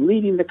physics is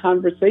leading the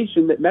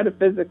conversation that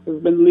metaphysics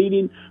has been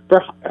leading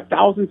for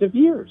thousands of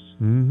years.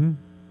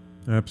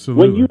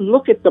 Absolutely. When you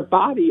look at the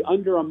body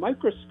under a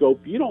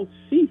microscope, you don't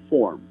see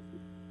form.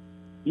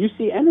 You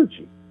see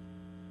energy.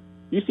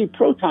 You see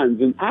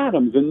protons and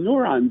atoms and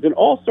neurons and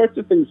all sorts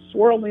of things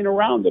swirling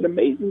around at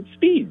amazing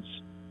speeds.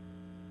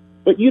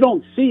 But you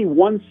don't see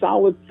one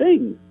solid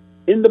thing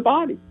in the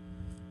body.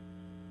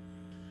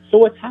 So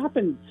what's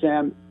happened,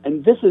 Sam,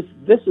 and this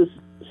is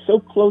so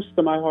close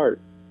to my heart,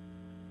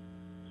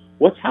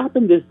 what's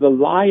happened is the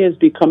lie has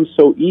become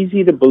so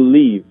easy to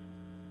believe,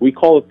 we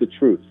call it the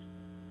truth.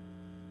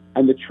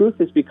 And the truth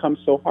has become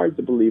so hard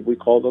to believe, we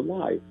call it a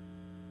lie.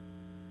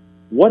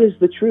 What is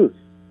the truth?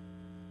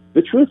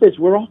 The truth is,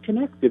 we're all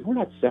connected. We're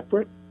not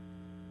separate.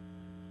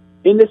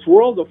 In this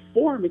world of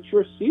form, it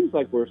sure seems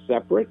like we're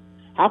separate.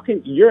 How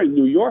can you're in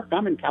New York,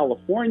 I'm in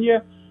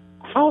California.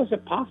 How is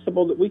it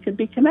possible that we can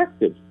be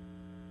connected?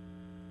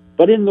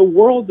 But in the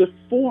world of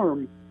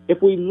form,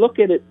 if we look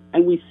at it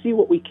and we see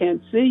what we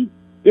can't see,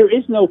 there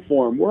is no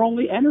form. We're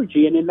only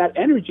energy, and in that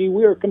energy,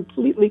 we are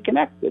completely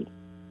connected.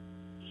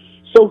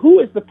 So who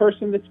is the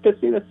person that's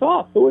pissing us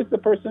off? Who is the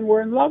person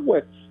we're in love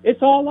with?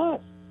 It's all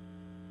us.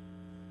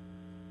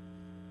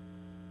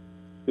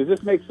 Does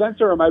this make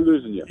sense, or am I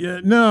losing you? Yeah,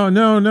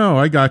 no.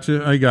 I got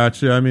you.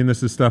 I mean,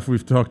 this is stuff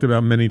we've talked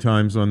about many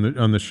times on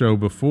the show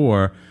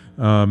before.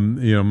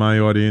 My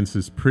audience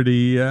is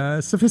pretty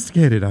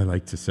sophisticated, I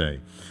like to say.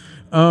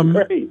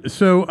 Great.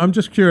 So I'm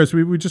just curious.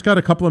 We just got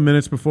a couple of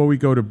minutes before we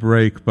go to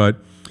break, but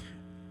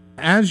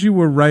as you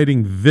were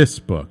writing this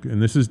book,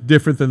 and this is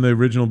different than the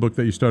original book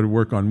that you started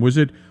work on, was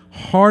it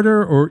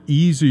harder or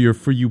easier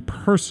for you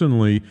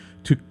personally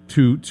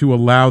to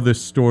allow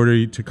this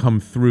story to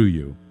come through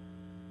you?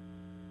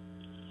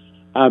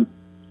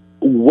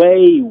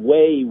 Way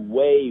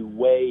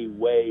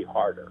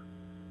harder.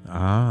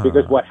 Ah.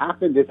 Because what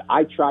happened is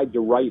I tried to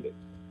write it.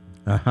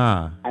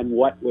 Aha. And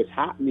what was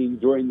happening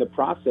during the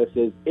process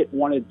is it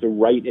wanted to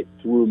write it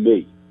through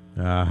me.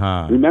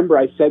 Aha. Remember,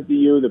 I said to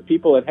you, the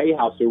people at Hay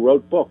House who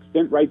wrote books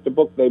didn't write the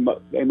book they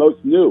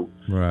most knew.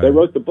 Right. They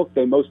wrote the book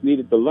they most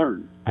needed to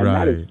learn. And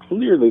that is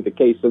clearly the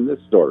case in this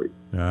story.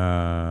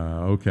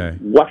 Okay.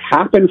 What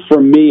happened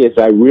for me is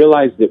I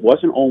realized it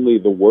wasn't only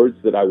the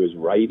words that I was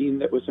writing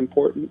that was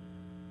important,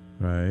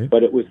 right,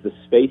 but it was the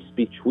space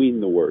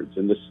between the words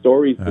and the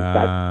stories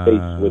that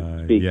space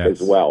would speak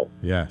as well.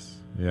 Yes.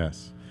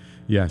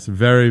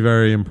 Very,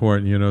 very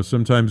important.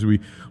 Sometimes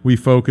we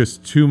focus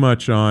too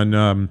much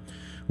on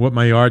what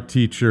my art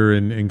teacher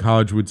in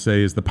college would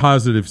say is the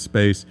positive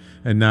space,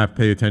 and not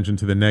pay attention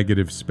to the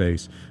negative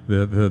space,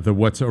 the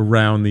what's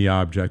around the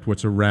object,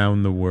 what's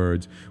around the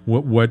words,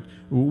 what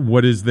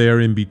is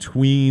there in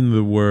between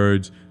the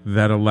words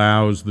that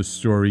allows the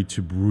story to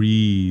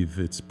breathe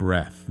its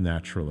breath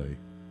naturally.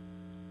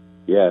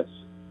 Yes.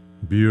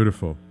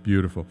 Beautiful.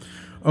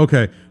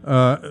 Okay,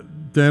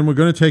 Dan, we're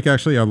going to take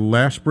actually our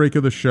last break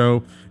of the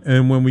show,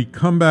 and when we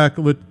come back,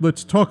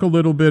 let's talk a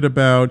little bit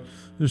about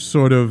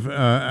sort of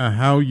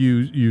how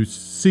you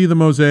see the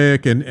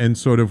Mosaic and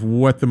sort of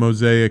what the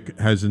Mosaic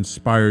has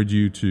inspired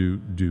you to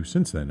do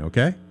since then,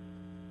 okay?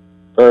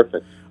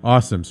 Perfect.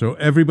 Awesome. So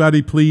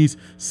everybody, please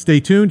stay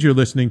tuned. You're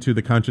listening to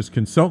the Conscious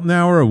Consultant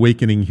Hour,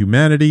 Awakening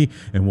Humanity,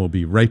 and we'll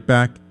be right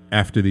back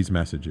after these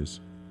messages.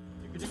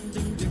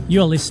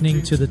 You're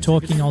listening to the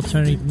Talking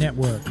Alternative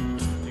Network.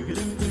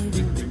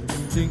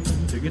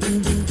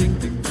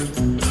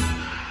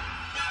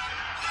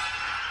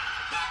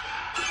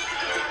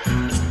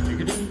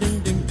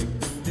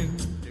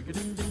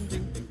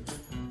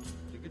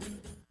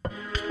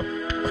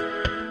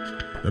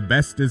 The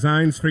best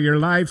designs for your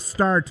life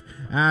start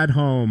at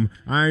home.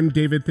 I'm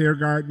David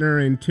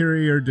Thiergartner,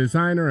 interior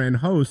designer and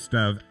host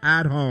of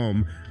At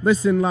Home.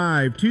 Listen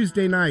live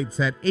Tuesday nights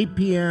at 8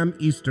 p.m.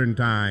 Eastern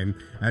Time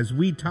as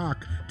we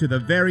talk to the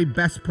very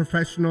best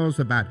professionals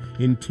about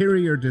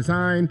interior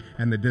design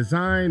and the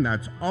design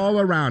that's all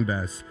around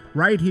us,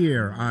 right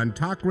here on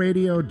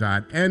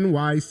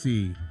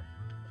talkradio.nyc.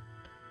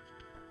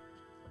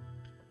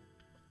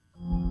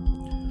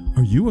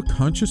 Are you a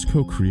conscious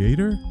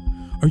co-creator?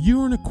 Are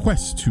you on a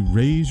quest to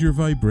raise your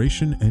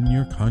vibration and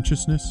your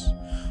consciousness?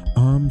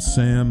 I'm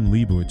Sam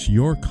Leibowitz,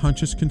 your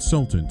conscious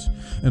consultant,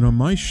 and on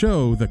my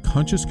show, The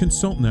Conscious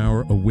Consultant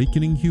Hour,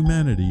 Awakening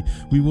Humanity,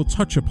 we will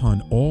touch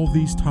upon all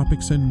these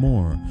topics and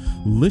more.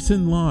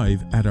 Listen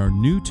live at our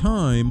new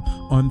time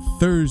on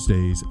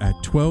Thursdays at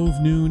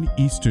 12 noon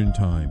Eastern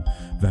Time.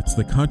 That's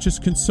The Conscious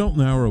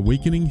Consultant Hour,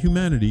 Awakening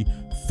Humanity,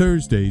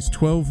 Thursdays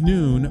 12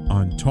 noon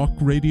on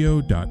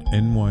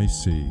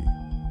talkradio.nyc.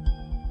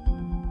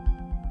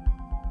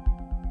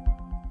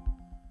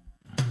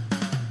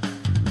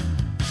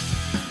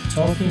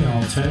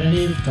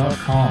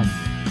 TalkingAlternative.com.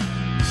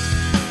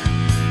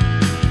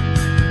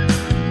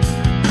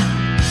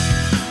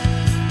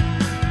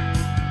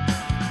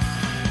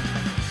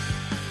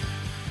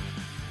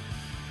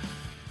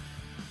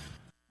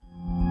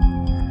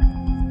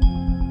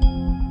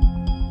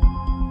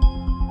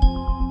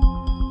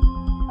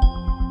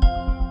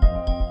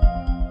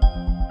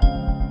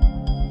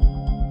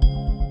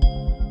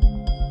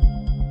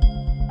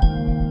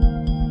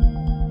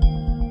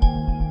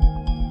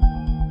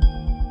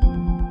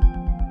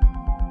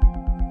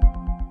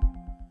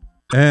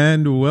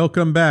 And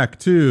welcome back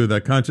to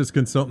the Conscious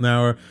Consultant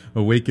Hour,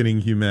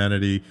 Awakening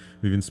Humanity.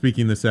 We've been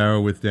speaking this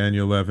hour with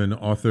Daniel Levin,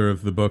 author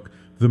of the book,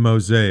 The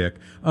Mosaic.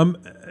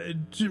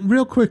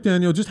 Real quick,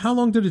 Daniel, just how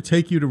long did it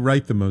take you to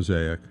write The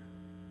Mosaic?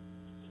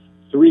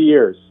 3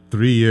 years.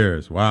 3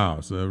 years.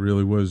 Wow. So it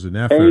really was an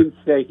effort.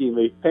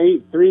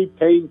 Three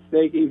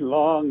painstaking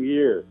long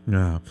years.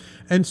 Yeah.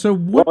 And so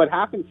what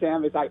happened,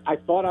 Sam, is I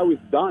thought I was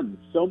done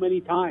so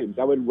many times.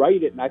 I would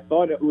write it and I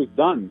thought it was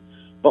done.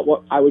 But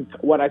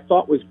what I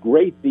thought was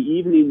great the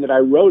evening that I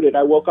wrote it,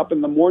 I woke up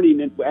in the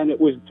morning and it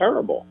was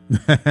terrible.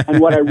 And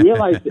what I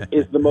realized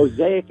is the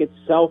mosaic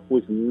itself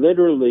was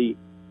literally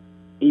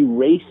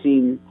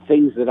erasing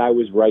things that I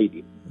was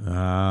writing.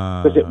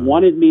 Because it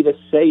wanted me to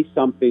say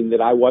something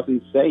that I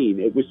wasn't saying.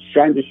 It was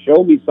trying to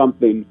show me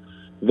something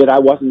that I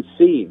wasn't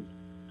seeing.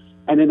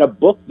 And in a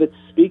book that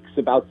speaks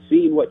about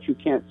seeing what you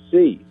can't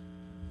see,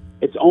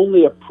 it's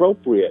only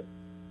appropriate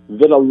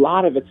that a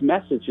lot of its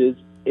messages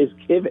is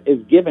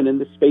given in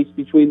the space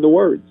between the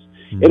words.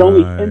 It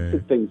only hints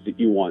at things that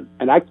you want,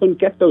 and I couldn't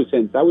get those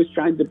hints. I was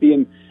trying to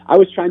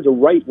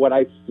write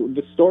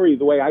the story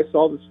the way I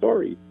saw the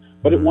story,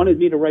 but it wanted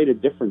me to write a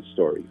different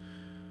story.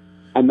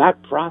 And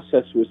that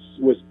process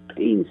was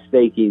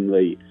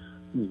painstakingly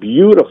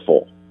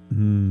beautiful,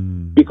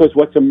 because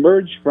what's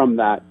emerged from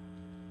that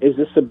is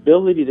this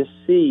ability to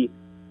see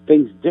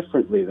things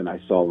differently than I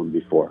saw them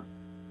before.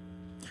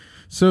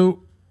 So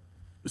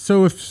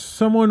if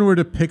someone were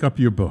to pick up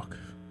your book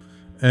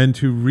and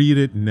to read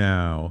it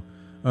now,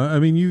 I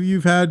mean,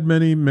 you've had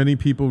many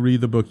people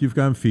read the book. You've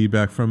gotten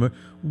feedback from it.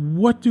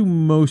 What do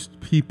most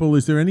people?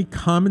 Is there any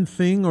common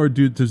thing, or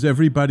does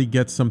everybody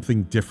get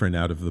something different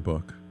out of the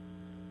book?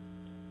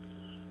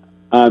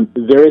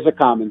 There is a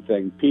common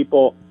thing.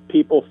 People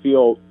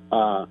feel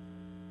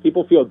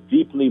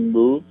deeply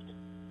moved.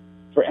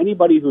 For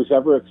anybody who's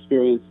ever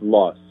experienced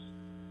loss,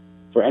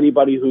 for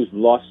anybody who's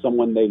lost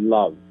someone they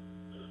love,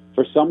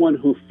 for someone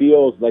who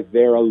feels like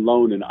they're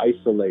alone and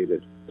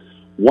isolated,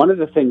 one of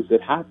the things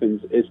that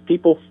happens is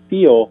people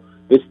feel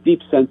this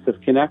deep sense of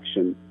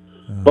connection.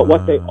 But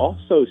what they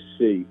also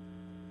see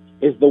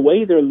is the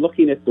way they're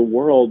looking at the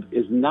world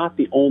is not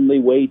the only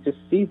way to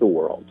see the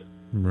world.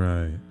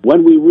 Right.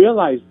 When we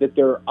realize that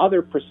there are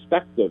other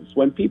perspectives,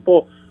 when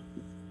people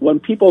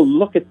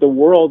look at the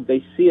world,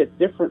 they see it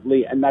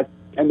differently, and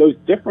those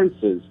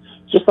differences,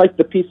 just like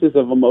the pieces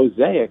of a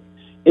mosaic,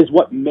 is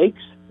what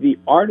makes the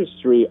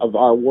artistry of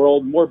our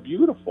world more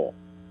beautiful.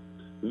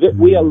 That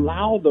we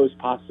allow those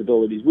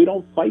possibilities. We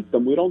don't fight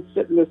them. We don't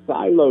sit in the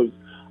silos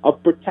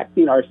of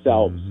protecting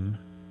ourselves.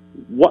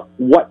 What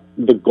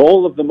the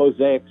goal of the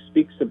mosaic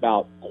speaks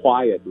about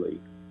quietly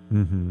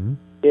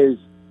is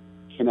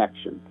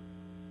connection.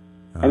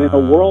 And in a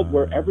world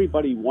where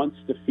everybody wants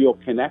to feel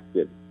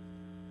connected,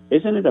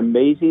 isn't it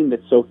amazing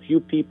that so few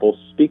people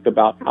speak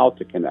about how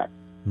to connect?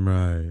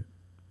 Right.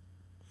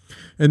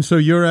 And so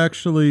you're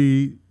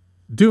actually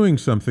doing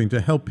something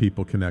to help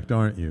people connect,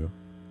 aren't you?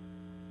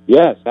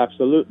 Yes,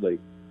 absolutely.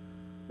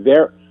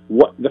 The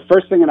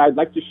first thing, and I'd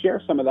like to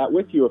share some of that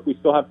with you if we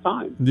still have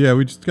time. Yeah,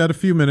 we just got a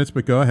few minutes,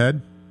 but go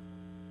ahead.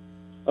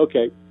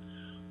 Okay.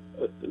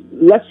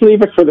 Let's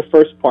leave it for the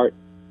first part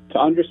to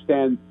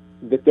understand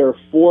that there are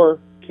 4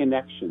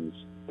 connections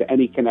to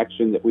any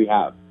connection that we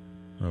have.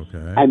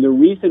 Okay. And the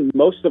reason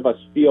most of us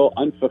feel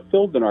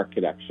unfulfilled in our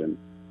connection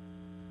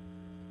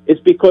is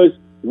because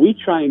we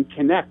try and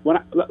connect.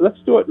 Let's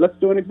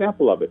do an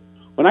example of it.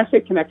 When I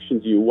say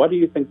connection to you, what do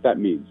you think that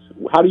means?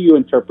 How do you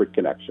interpret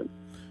connection?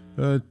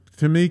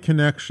 To me,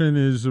 connection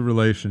is a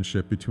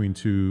relationship between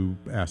 2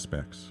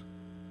 aspects.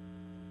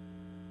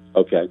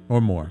 Okay.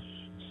 Or more.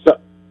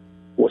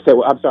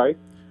 I'm sorry?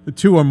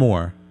 2 or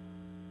more.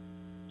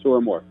 2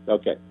 or more.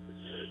 Okay.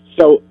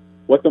 So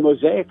what the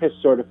mosaic has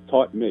sort of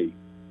taught me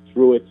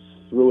through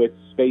its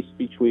space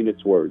between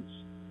its words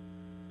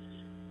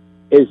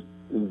is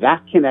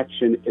that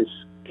connection is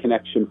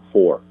connection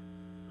 4.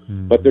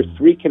 But there's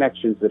 3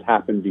 connections that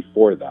happen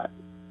before that.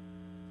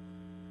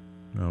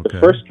 Okay. The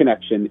first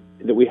connection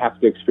that we have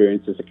to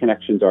experience is a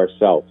connection to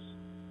ourselves.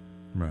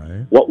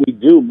 Right. What we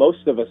do,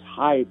 most of us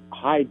hide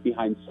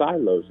behind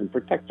silos and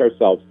protect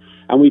ourselves,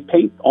 and we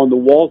paint on the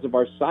walls of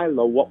our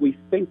silo what we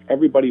think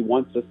everybody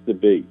wants us to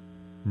be.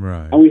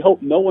 Right. And we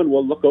hope no one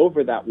will look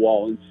over that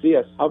wall and see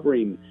us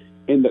hovering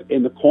in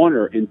the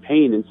corner in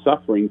pain and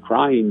suffering,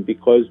 crying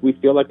because we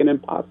feel like an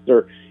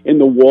imposter in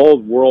the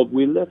walled world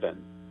we live in.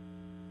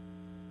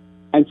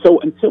 And so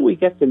until we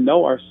get to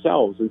know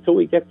ourselves, until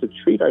we get to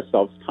treat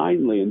ourselves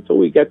kindly, until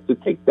we get to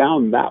take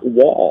down that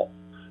wall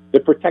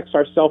that protects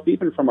ourselves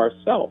even from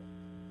ourselves,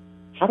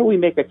 how do we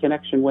make a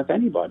connection with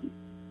anybody?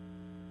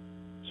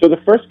 So the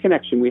first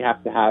connection we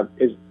have to have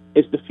is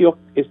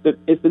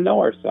to know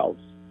ourselves.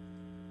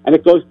 And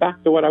it goes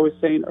back to what I was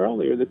saying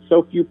earlier, that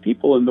so few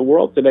people in the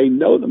world today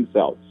know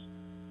themselves.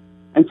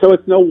 And so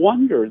it's no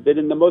wonder that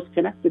in the most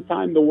connected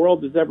time the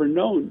world has ever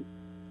known,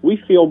 we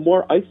feel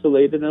more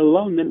isolated and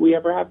alone than we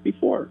ever have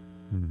before.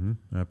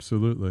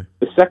 Absolutely.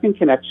 The second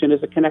connection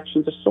is a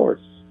connection to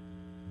Source.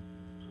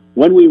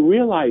 When we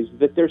realize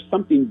that there's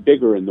something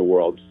bigger in the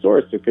world,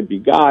 Source, it could be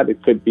God,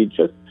 it could be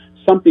just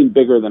something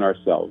bigger than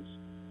ourselves.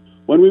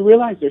 When we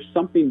realize there's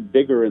something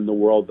bigger in the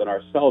world than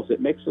ourselves, it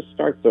makes us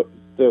start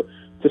to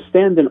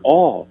stand in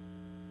awe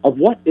of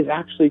what is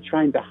actually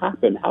trying to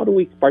happen. How do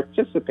we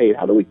participate?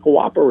 How do we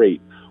cooperate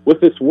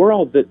with this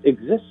world that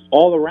exists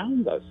all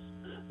around us?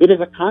 That is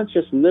a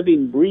conscious,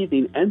 living,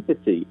 breathing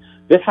entity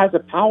that has a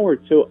power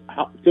to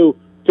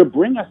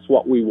bring us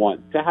what we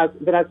want, that has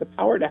the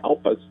power to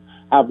help us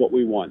have what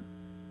we want.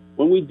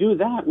 When we do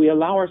that, we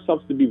allow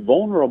ourselves to be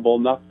vulnerable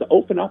enough to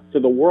open up to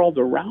the world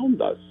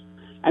around us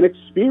and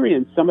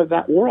experience some of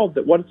that world,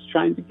 that what it's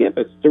trying to give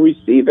us, to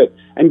receive it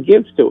and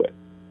give to it.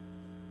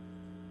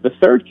 The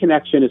third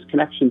connection is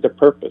connection to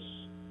purpose.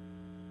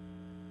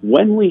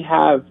 When we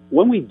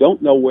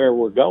don't know where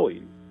we're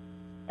going,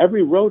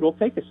 every road will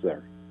take us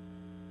there.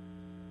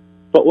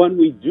 But when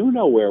we do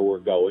know where we're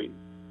going,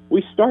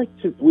 we start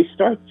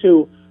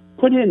to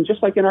put in,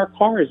 just like in our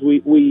cars,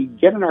 we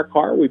get in our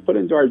car, we put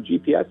into our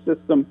GPS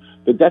system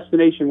the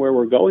destination where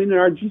we're going, and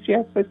our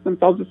GPS system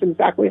tells us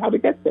exactly how to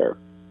get there.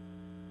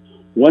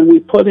 When we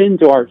put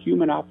into our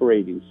human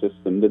operating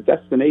system the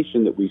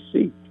destination that we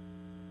seek,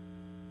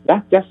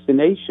 that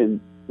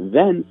destination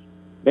then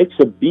makes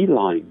a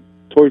beeline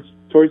towards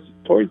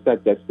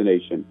that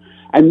destination,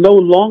 and no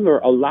longer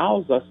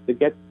allows us to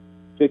get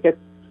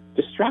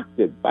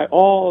distracted by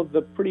all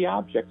the pretty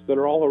objects that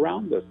are all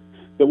around us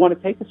that want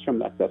to take us from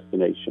that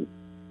destination.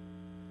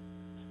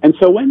 And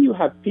so when you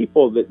have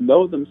people that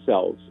know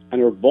themselves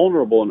and are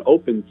vulnerable and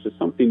open to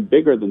something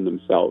bigger than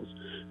themselves,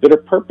 that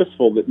are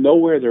purposeful, that know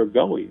where they're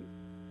going,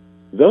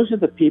 those are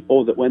the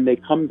people that when they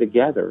come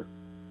together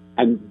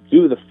and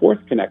do the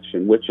fourth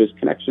connection, which is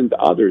connection to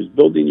others,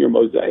 building your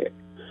mosaic,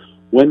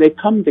 when they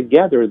come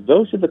together,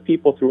 those are the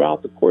people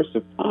throughout the course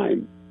of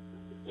time,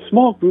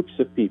 small groups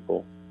of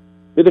people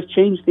that have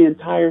changed the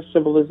entire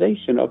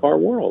civilization of our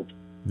world.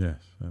 Yes,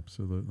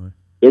 absolutely.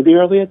 They're the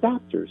early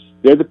adopters.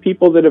 They're the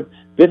people that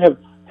have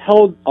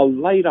held a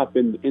light up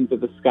into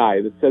the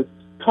sky that says,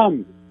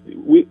 come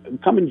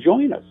and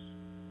join us.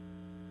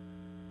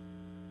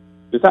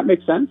 Does that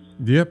make sense?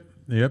 Yep.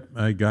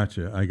 I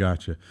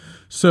gotcha.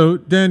 So,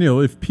 Daniel,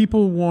 if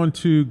people want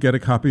to get a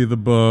copy of the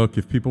book,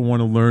 if people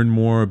want to learn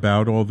more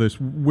about all this,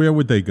 where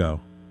would they go?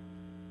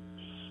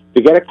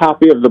 To get a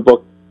copy of the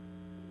book,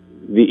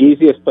 the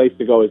easiest place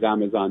to go is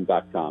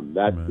Amazon.com.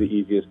 That's the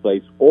easiest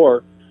place.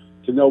 Or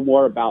to know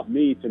more about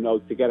me,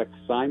 to get a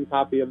signed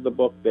copy of the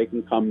book, they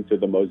can come to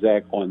the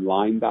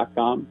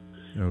mosaiconline.com.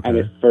 Okay. And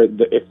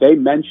if they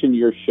mention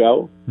your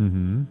show,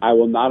 mm-hmm. I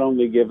will not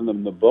only give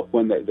them the book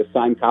the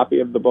signed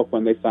copy of the book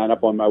when they sign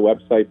up on my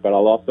website, but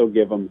I'll also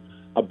give them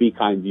a Be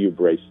Kind to You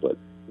bracelet,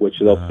 which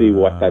they'll see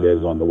what that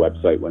is on the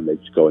website when they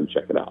go and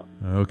check it out.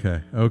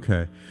 Okay.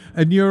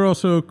 And you're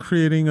also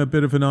creating a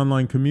bit of an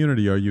online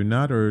community, are you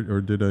not, or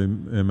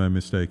am I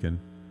mistaken?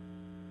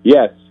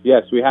 Yes.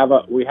 We have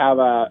a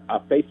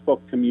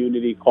Facebook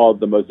community called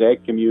the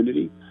Mosaic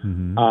Community.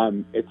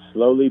 Mm-hmm. It's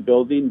slowly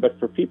building, but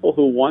for people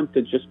who want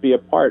to just be a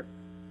part,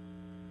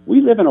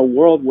 we live in a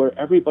world where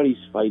everybody's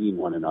fighting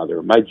one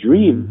another. My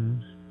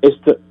dream is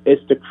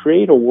to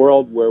create a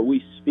world where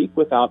we speak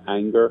without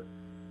anger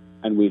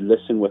and we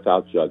listen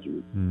without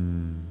judgment.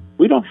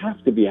 We don't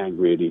have to be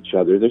angry at each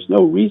other. There's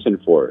no reason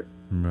for it.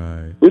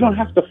 Right. We don't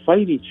have to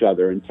fight each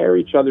other and tear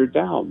each other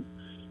down.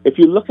 If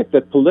you look at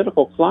the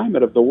political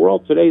climate of the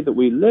world today that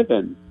we live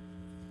in,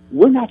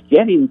 we're not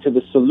getting to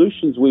the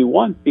solutions we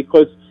want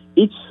because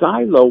each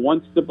silo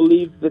wants to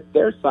believe that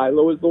their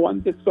silo is the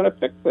one that's going to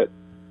fix it.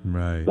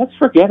 Right. Let's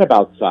forget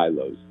about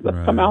silos.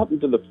 Let's come out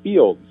into the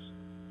fields.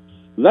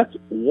 Let's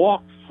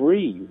walk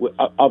free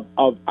of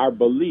our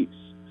beliefs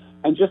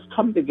and just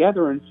come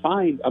together and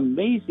find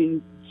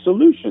amazing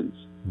solutions.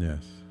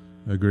 Yes.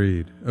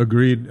 Agreed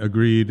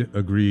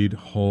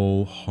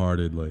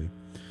wholeheartedly.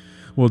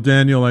 Well,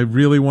 Daniel, I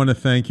really want to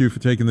thank you for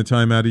taking the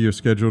time out of your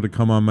schedule to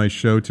come on my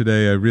show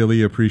today. I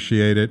really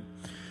appreciate it.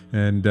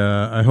 And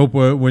I hope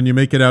when you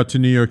make it out to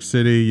New York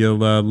City, you'll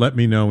let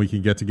me know. We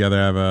can get together,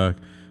 have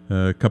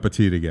a cup of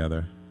tea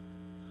together.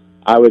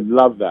 I would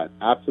love that.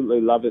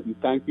 Absolutely love it. And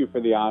thank you for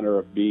the honor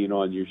of being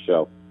on your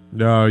show.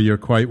 No, you're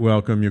quite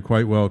welcome. You're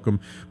quite welcome.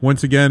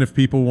 Once again, if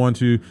people want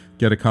to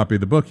get a copy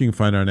of the book, you can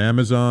find it on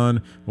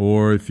Amazon.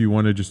 Or if you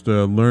want to just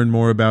learn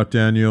more about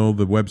Daniel,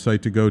 the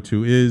website to go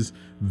to is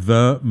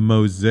The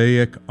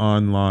Mosaic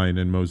Online.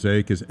 And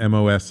Mosaic is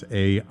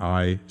MOSAIC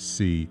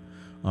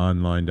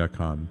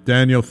online.com.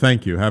 Daniel,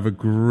 thank you. Have a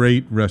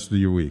great rest of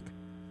your week.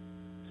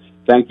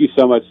 Thank you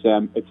so much,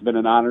 Sam. It's been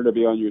an honor to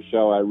be on your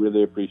show. I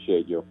really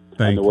appreciate you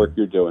and the work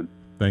you're doing.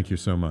 Thank you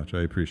so much.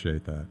 I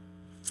appreciate that.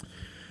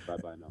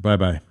 Bye-bye now.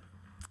 Bye-bye.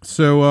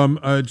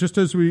 So just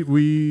as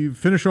we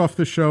finish off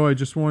the show, I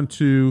just want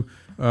to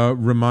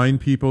remind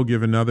people,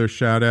 give another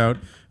shout out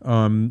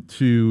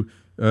to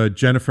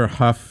Jennifer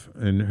Hough,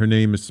 and her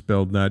name is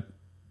spelled not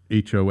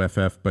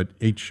Hoff, but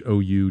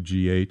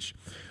Hough,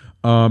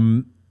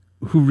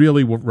 who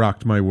really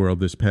rocked my world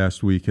this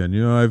past weekend.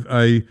 You know,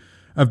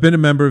 I've been a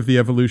member of the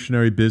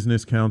Evolutionary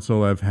Business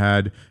Council. I've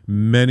had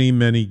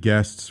many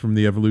guests from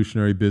the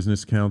Evolutionary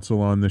Business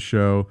Council on the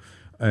show,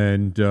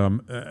 and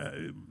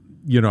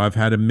I've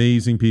had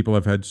amazing people.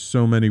 I've had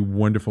so many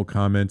wonderful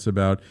comments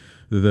about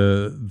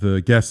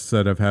the guests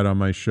that I've had on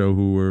my show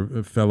who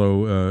were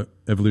fellow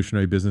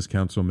Evolutionary Business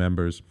Council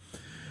members.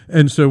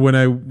 And so when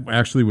I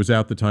actually was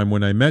out the time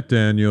when I met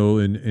Daniel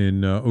in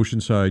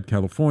Oceanside,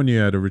 California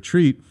at a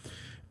retreat,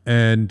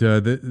 and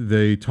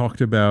they talked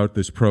about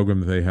this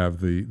program that they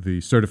have, the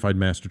Certified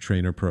Master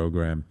Trainer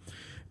program.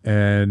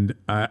 And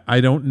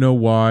I don't know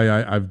why.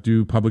 I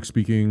do public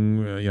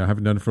speaking. I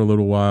haven't done it for a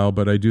little while,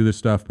 but I do this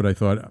stuff. But I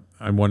thought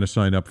I want to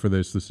sign up for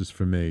this. This is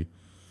for me.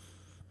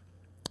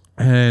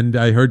 And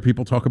I heard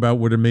people talk about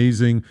what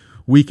amazing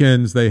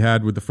weekends they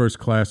had with the first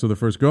class or the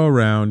first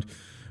go-around,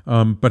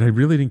 but I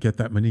really didn't get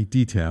that many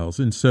details.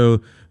 And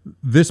so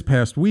this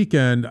past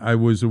weekend, I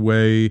was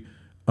away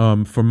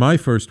for my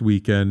first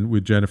weekend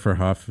with Jennifer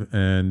Hough,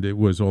 and it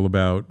was all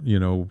about,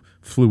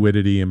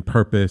 fluidity and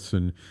purpose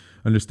and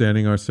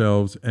understanding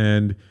ourselves.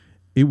 And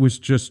it was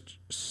just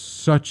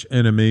such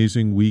an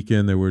amazing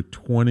weekend. There were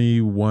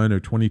 21 or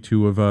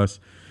 22 of us.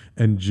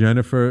 And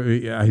Jennifer,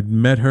 I had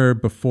met her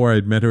before.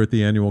 I'd met her at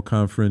the annual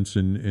conference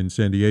in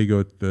San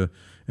Diego at the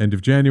end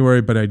of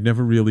January, but I'd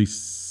never really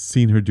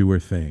seen her do her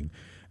thing.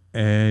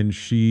 And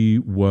she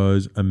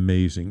was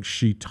amazing.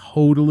 She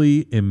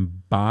totally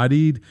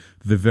embodied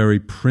the very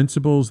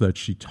principles that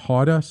she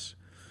taught us.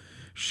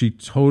 She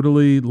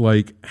totally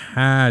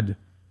had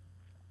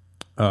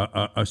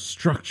a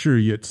structure,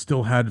 yet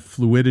still had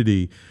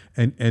fluidity,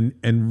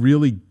 and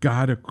really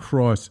got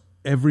across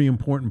every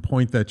important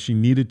point that she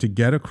needed to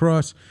get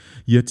across,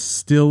 yet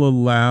still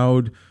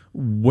allowed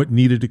what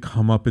needed to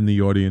come up in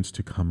the audience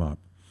to come up.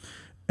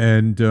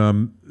 And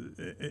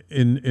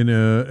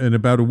in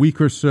about a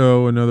week or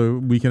so, another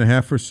week and a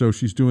half or so,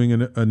 she's doing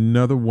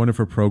another one of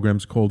her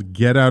programs called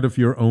Get Out of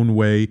Your Own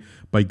Way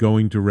by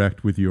Going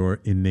Direct with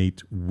Your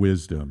Innate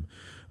Wisdom.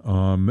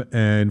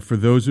 And for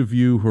those of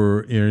you who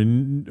are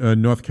in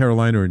North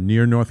Carolina or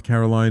near North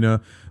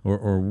Carolina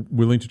or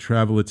willing to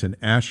travel, it's in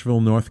Asheville,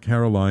 North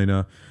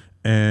Carolina.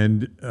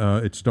 And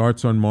it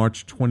starts on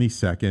March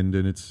 22nd,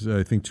 and it's,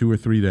 I think, 2 or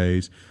 3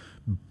 days.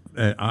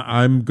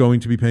 I'm going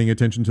to be paying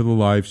attention to the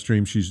live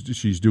stream.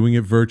 She's doing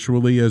it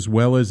virtually as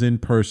well as in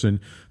person,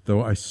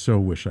 though I so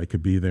wish I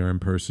could be there in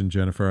person,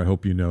 Jennifer. I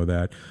hope you know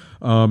that.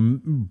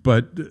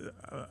 But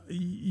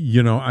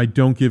I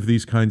don't give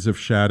these kinds of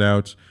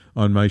shout-outs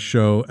on my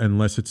show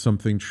unless it's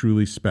something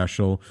truly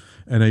special.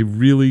 And I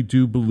really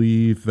do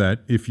believe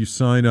that if you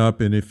sign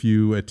up and if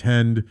you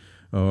attend,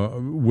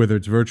 whether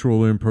it's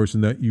virtual or in person,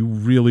 that you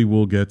really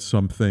will get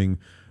something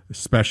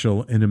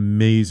special and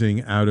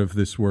amazing out of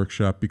this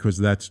workshop, because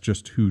that's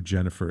just who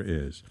Jennifer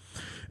is.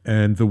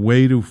 And the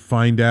way to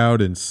find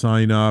out and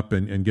sign up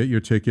and get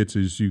your tickets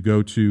is you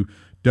go to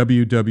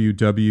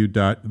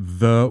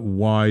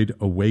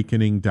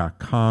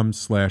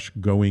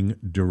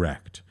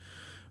www.thewideawakening.com/going-direct.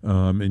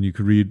 And you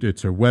can read,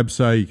 it's her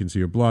website, you can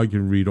see her blog, you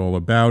can read all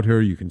about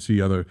her, you can see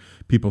other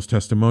people's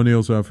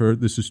testimonials of her.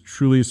 This is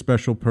truly a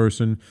special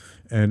person,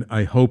 and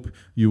I hope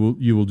you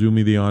will do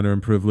me the honor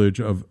and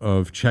privilege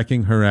of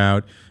checking her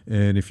out.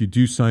 And if you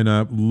do sign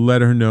up,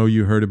 let her know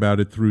you heard about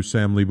it through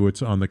Sam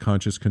Leibowitz on the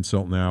Conscious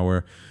Consultant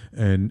Hour,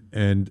 and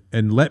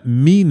let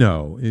me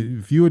know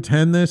if you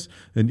attend this,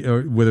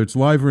 or whether it's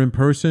live or in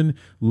person.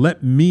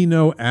 Let me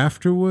know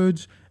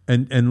afterwards.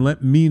 And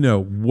let me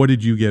know, what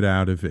did you get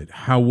out of it?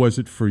 How was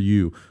it for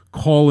you?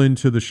 Call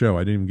into the show.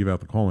 I didn't even give out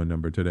the call-in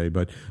number today,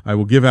 but I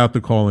will give out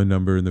the call-in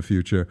number in the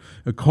future.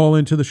 Call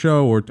into the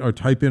show or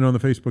type in on the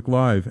Facebook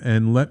Live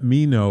and let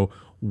me know,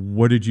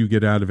 what did you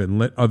get out of it? And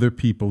let other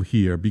people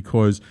hear,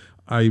 because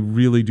I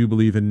really do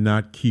believe in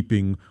not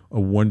keeping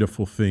a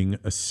wonderful thing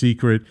a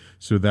secret.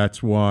 So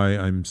that's why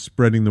I'm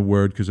spreading the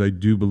word, because I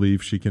do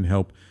believe she can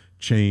help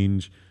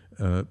change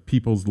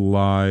people's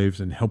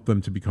lives and help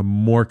them to become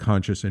more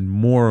conscious and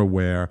more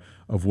aware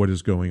of what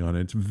is going on. And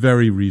it's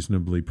very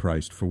reasonably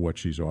priced for what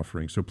she's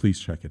offering. So please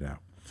check it out.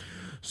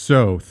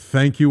 So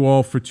thank you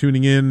all for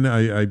tuning in.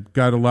 I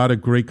got a lot of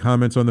great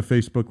comments on the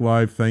Facebook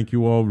Live. Thank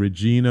you all.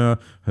 Regina,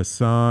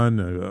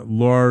 Hassan,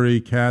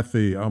 Lori,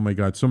 Kathy. Oh my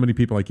God, so many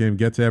people. I can't even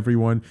get to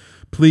everyone.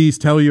 Please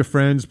tell your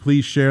friends.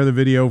 Please share the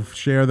video,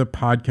 share the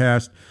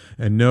podcast,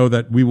 and know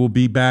that we will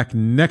be back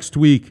next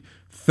week,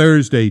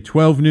 Thursday,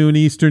 12 noon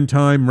Eastern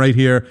Time, right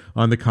here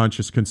on the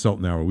Conscious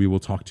Consultant Hour. We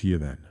will talk to you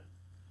then.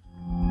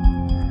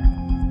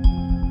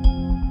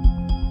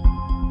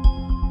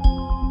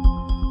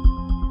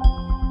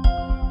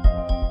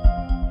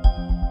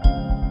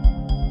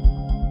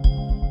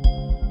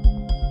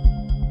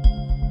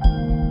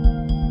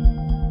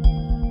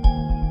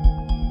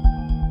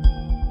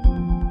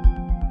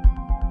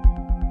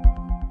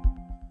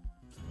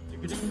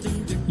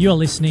 You're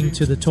listening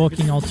to the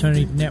Talking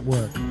Alternative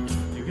Network.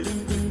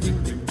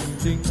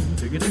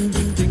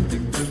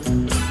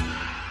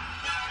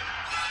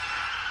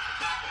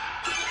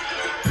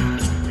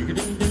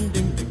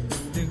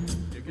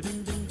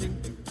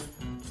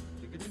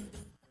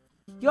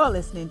 You're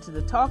listening to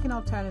the Talking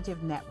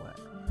Alternative Network.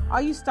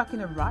 Are you stuck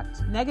in a rut?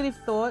 Negative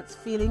thoughts,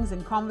 feelings,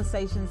 and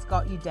conversations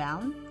got you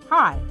down?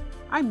 Hi,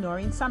 I'm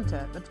Noreen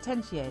Sumter, the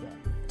Potentiator.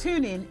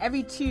 Tune in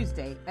every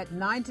Tuesday at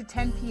 9 to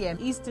 10 p.m.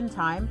 Eastern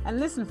Time and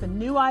listen for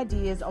new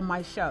ideas on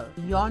my show,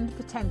 Beyond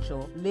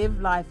Potential,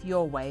 Live Life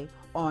Your Way,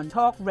 on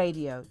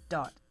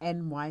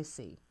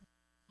talkradio.nyc.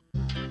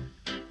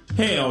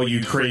 Hey, all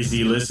you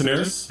crazy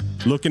listeners.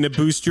 Looking to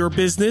boost your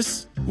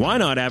business? Why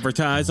not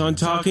advertise on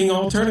Talking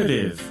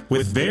Alternative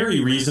with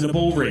very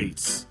reasonable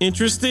rates?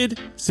 Interested?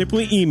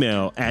 Simply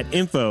email at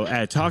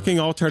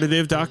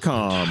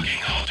info@talkingalternative.com.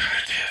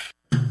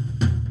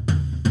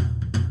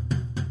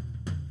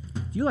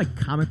 Do you like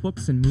comic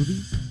books and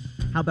movies?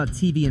 How about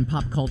TV and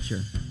pop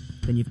culture?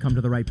 Then you've come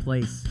to the right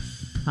place.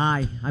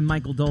 Hi, I'm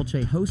Michael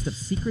Dolce, host of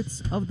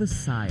Secrets of the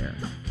Sire.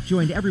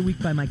 Joined every week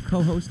by my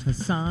co-host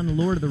Hassan,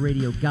 Lord of the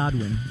Radio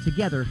Godwin.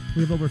 Together,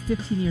 we have over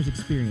 15 years'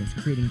 experience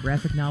creating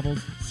graphic novels,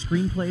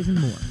 screenplays, and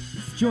more.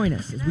 Join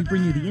us as we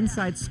bring you the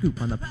inside scoop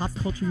on the pop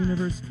culture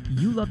universe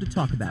you love to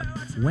talk about.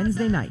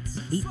 Wednesday nights,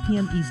 8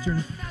 p.m.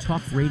 Eastern,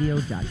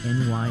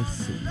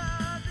 talkradio.nyc.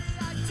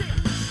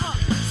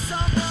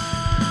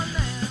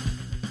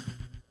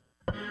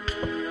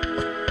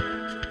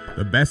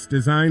 The best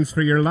designs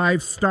for your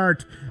life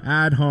start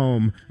at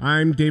home.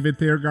 I'm David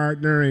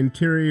Thiergartner,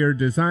 interior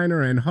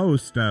designer and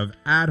host of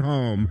At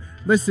Home.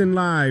 Listen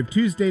live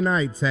Tuesday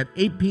nights at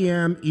 8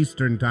 p.m.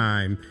 Eastern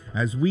Time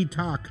as we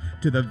talk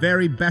to the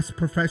very best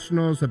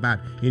professionals about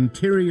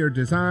interior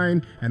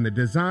design and the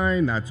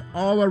design that's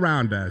all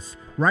around us,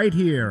 right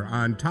here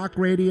on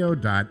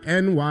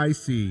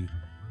talkradio.nyc.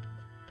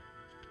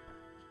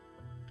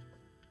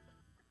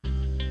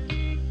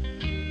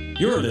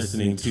 You're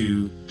listening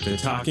to the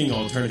Talking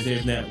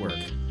Alternative Network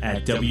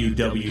at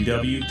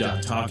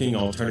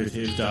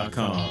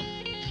www.talkingalternative.com.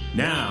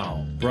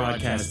 Now,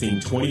 broadcasting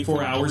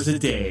 24 hours a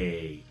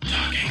day.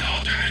 Talking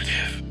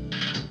Alternative.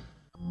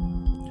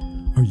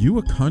 Are you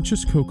a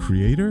conscious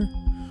co-creator?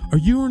 Are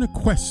you on a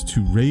quest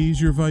to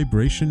raise your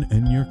vibration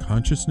and your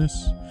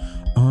consciousness?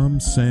 I'm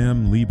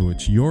Sam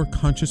Leibowitz, your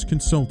conscious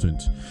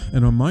consultant,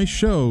 and on my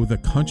show, The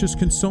Conscious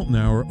Consultant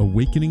Hour,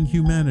 Awakening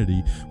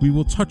Humanity, we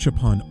will touch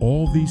upon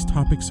all these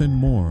topics and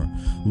more.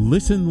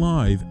 Listen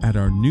live at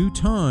our new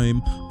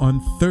time on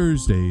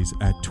Thursdays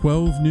at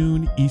 12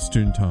 noon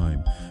Eastern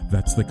Time.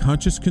 That's The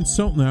Conscious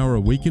Consultant Hour,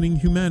 Awakening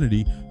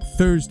Humanity,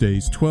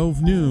 Thursdays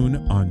 12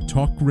 noon on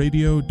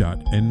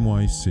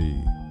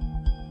talkradio.nyc.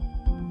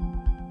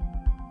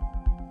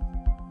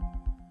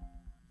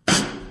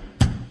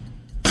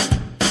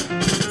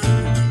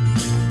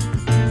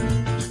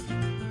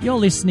 You're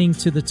listening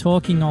to the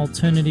Talking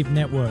Alternative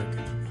Network.